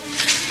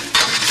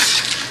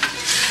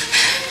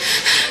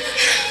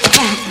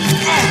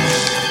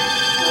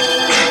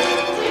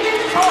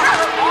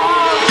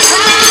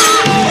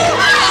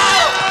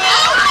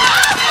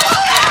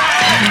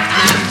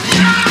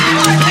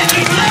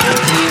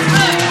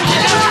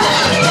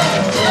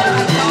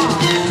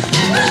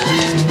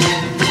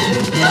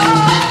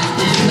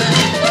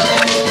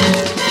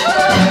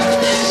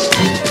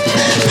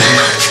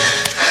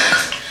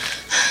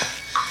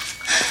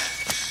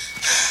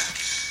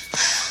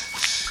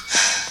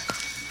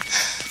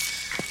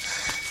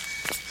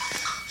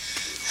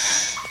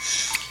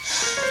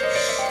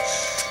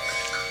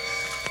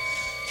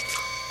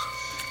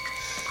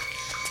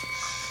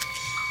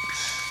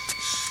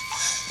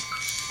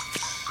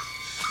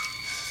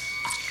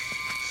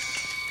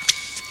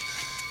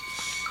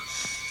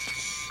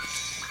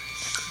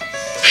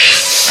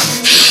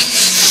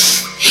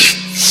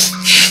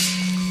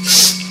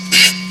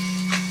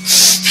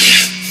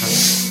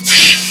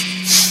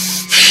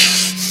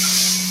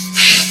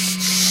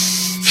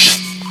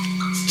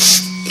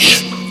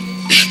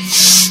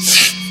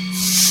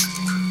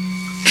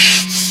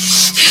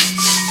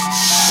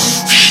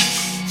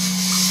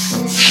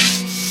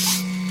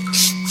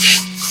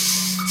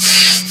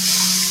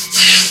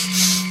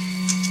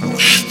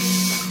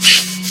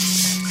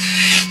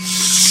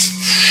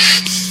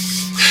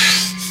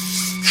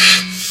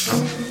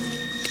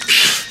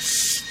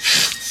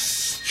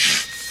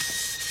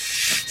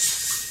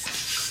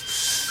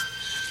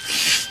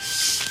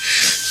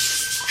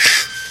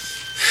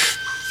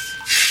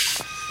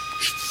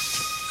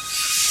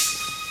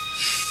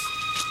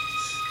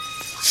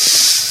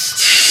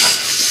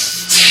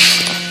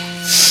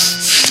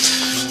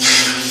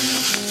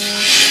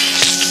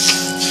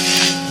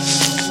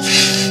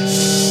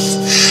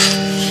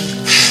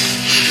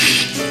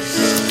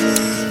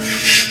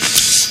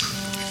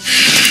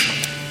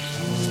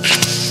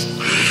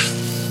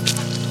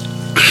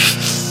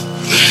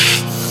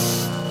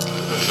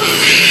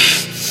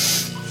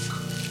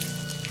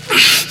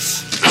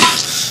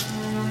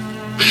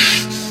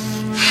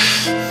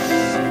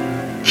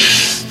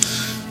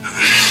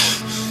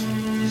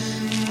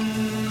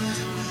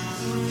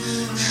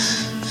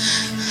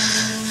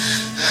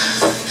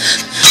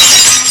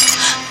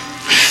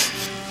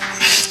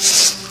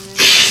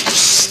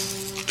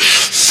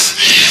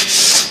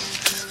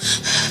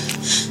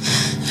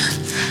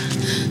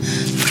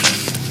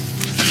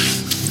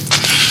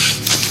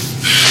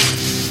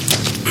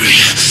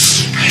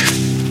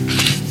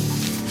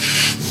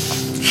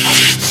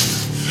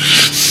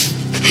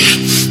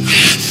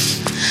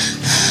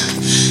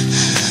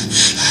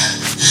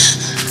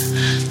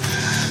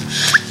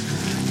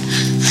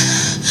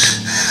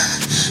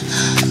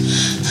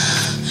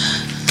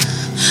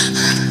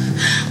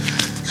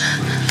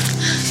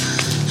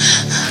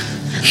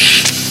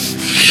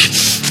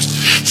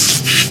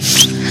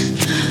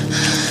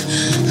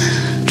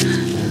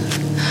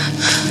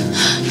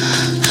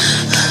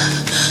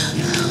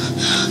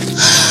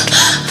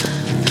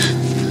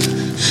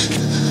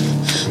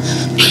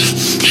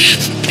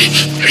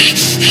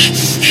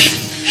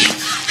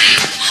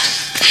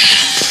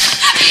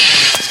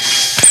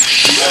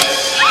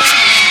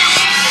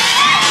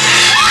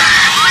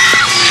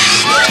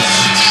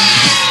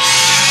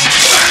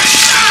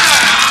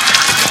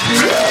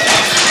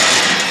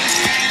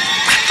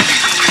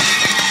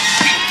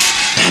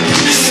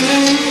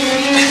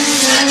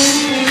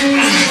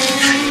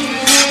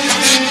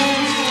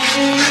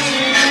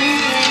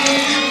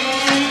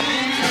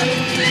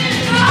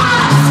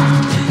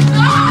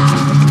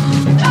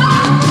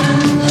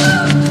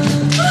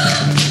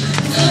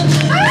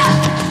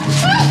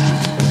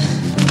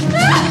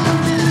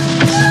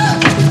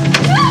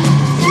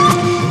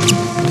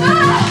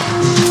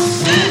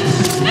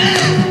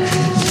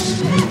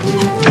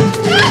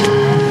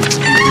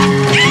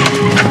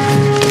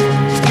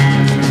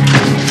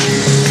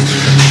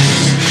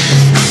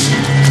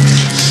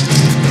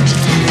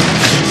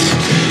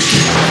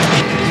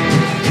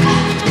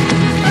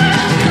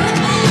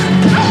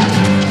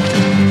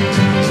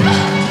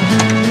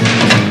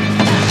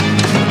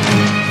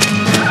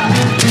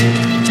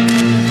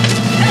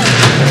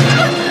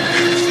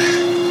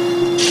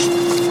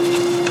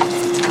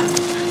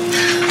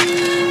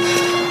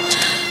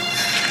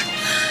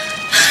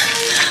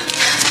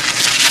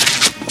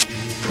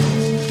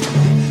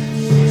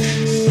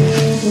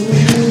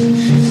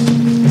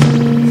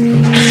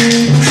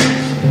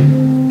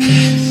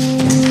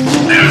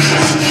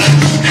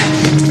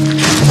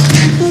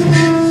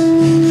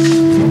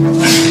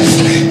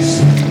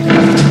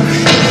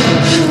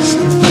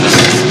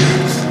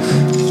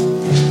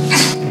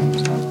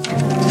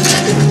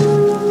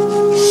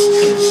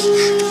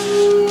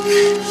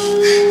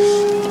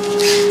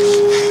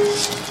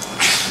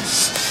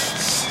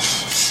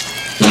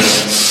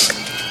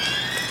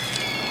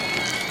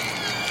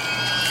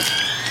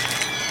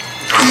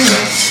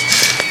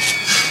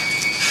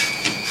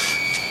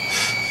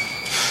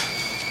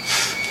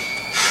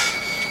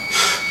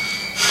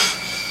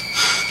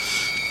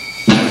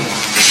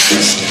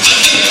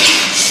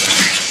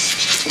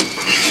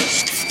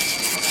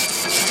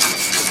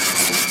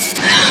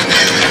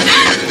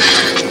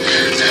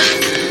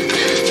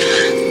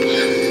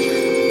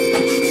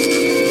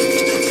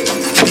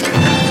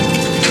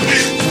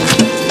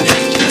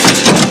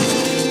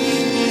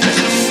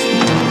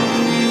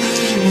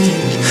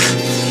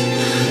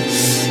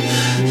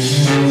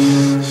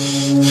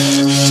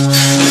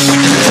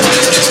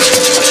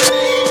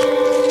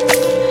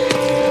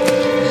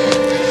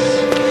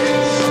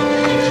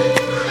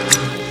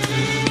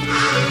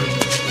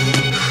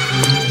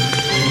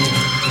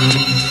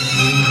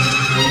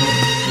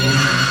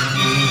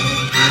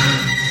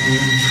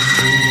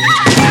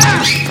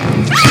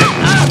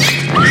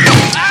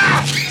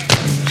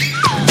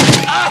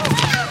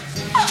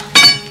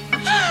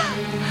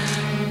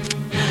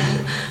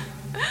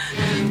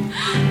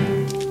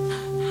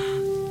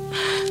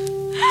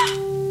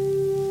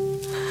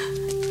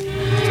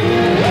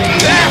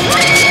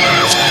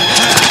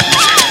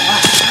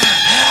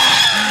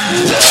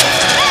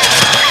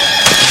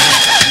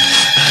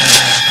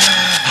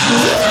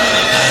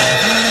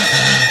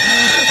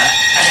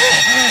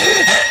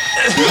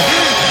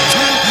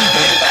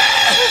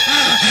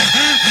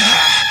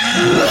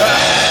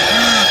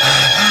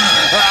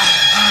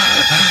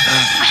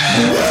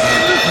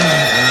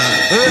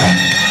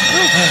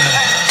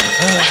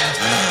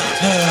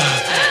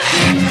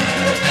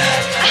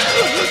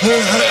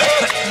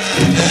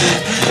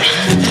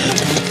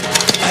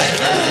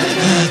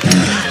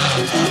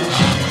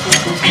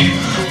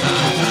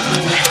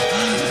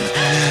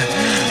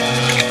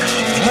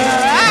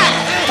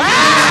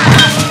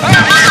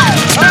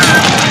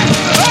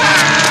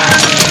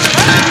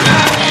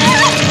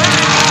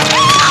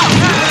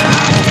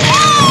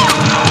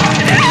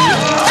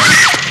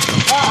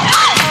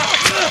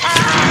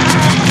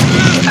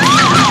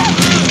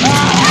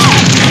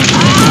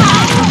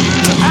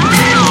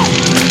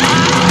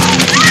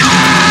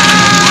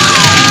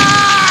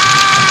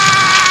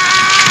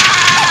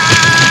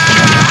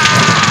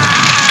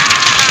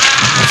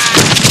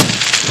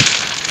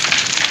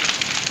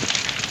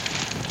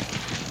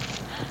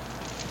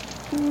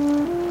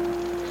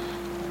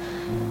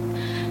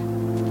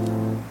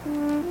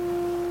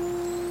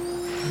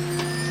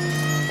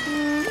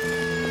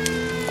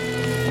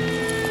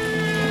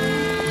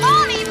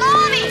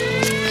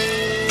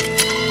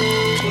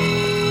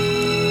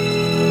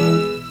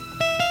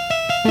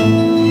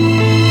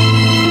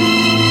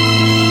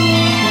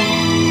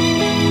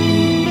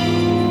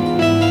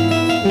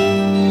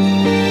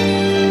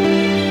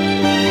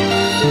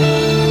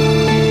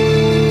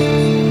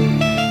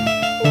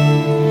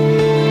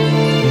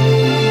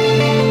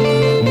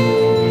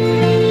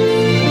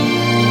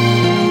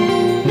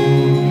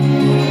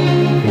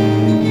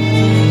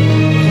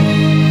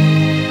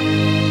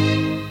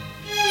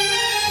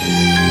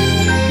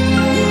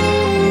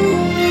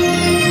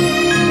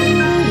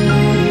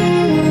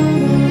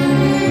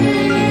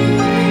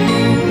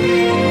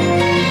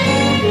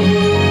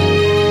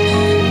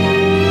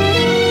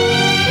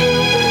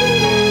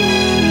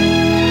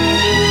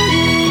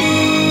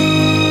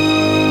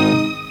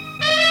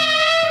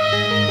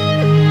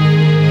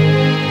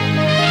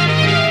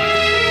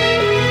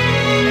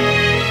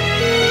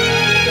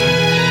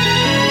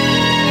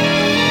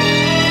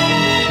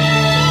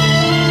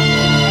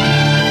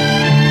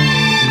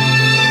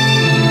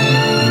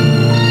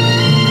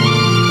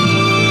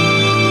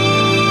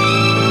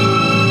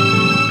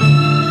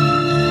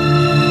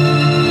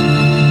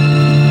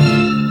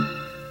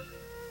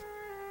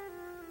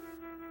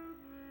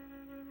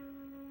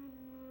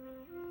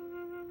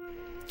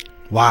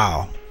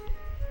 Wow.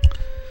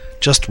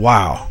 Just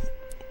wow.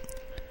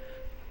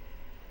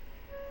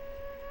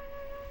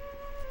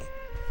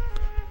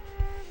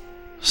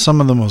 Some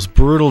of the most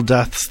brutal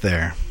deaths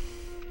there.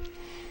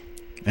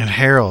 And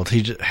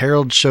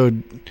Harold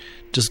showed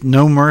just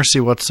no mercy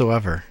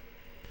whatsoever.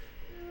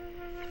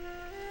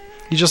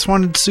 He just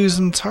wanted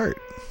Susan's heart.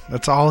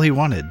 That's all he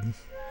wanted.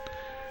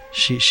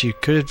 She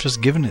could have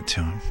just given it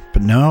to him,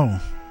 but no.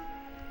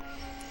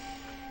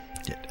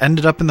 It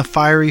ended up in the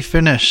fiery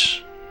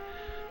finish,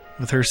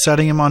 with her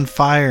setting him on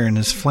fire and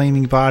his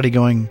flaming body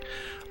going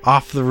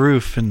off the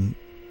roof and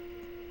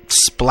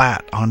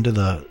splat onto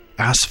the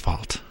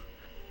asphalt.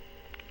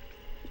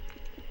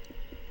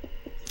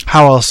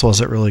 How else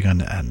was it really going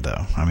to end,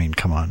 though? I mean,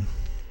 come on.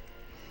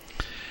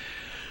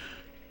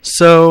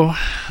 So,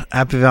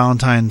 Happy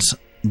Valentine's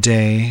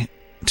Day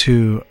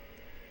to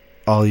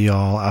all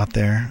y'all out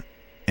there,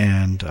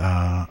 and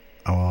I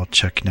will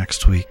check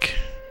next week,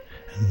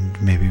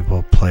 and maybe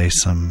we'll play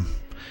some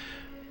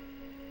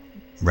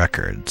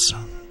records,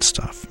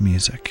 stuff,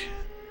 music.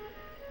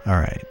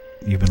 Alright,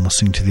 you've been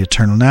listening to The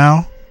Eternal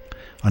Now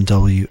on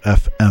WFMU.org.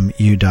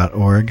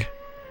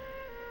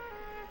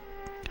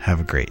 Have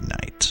a great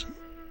night.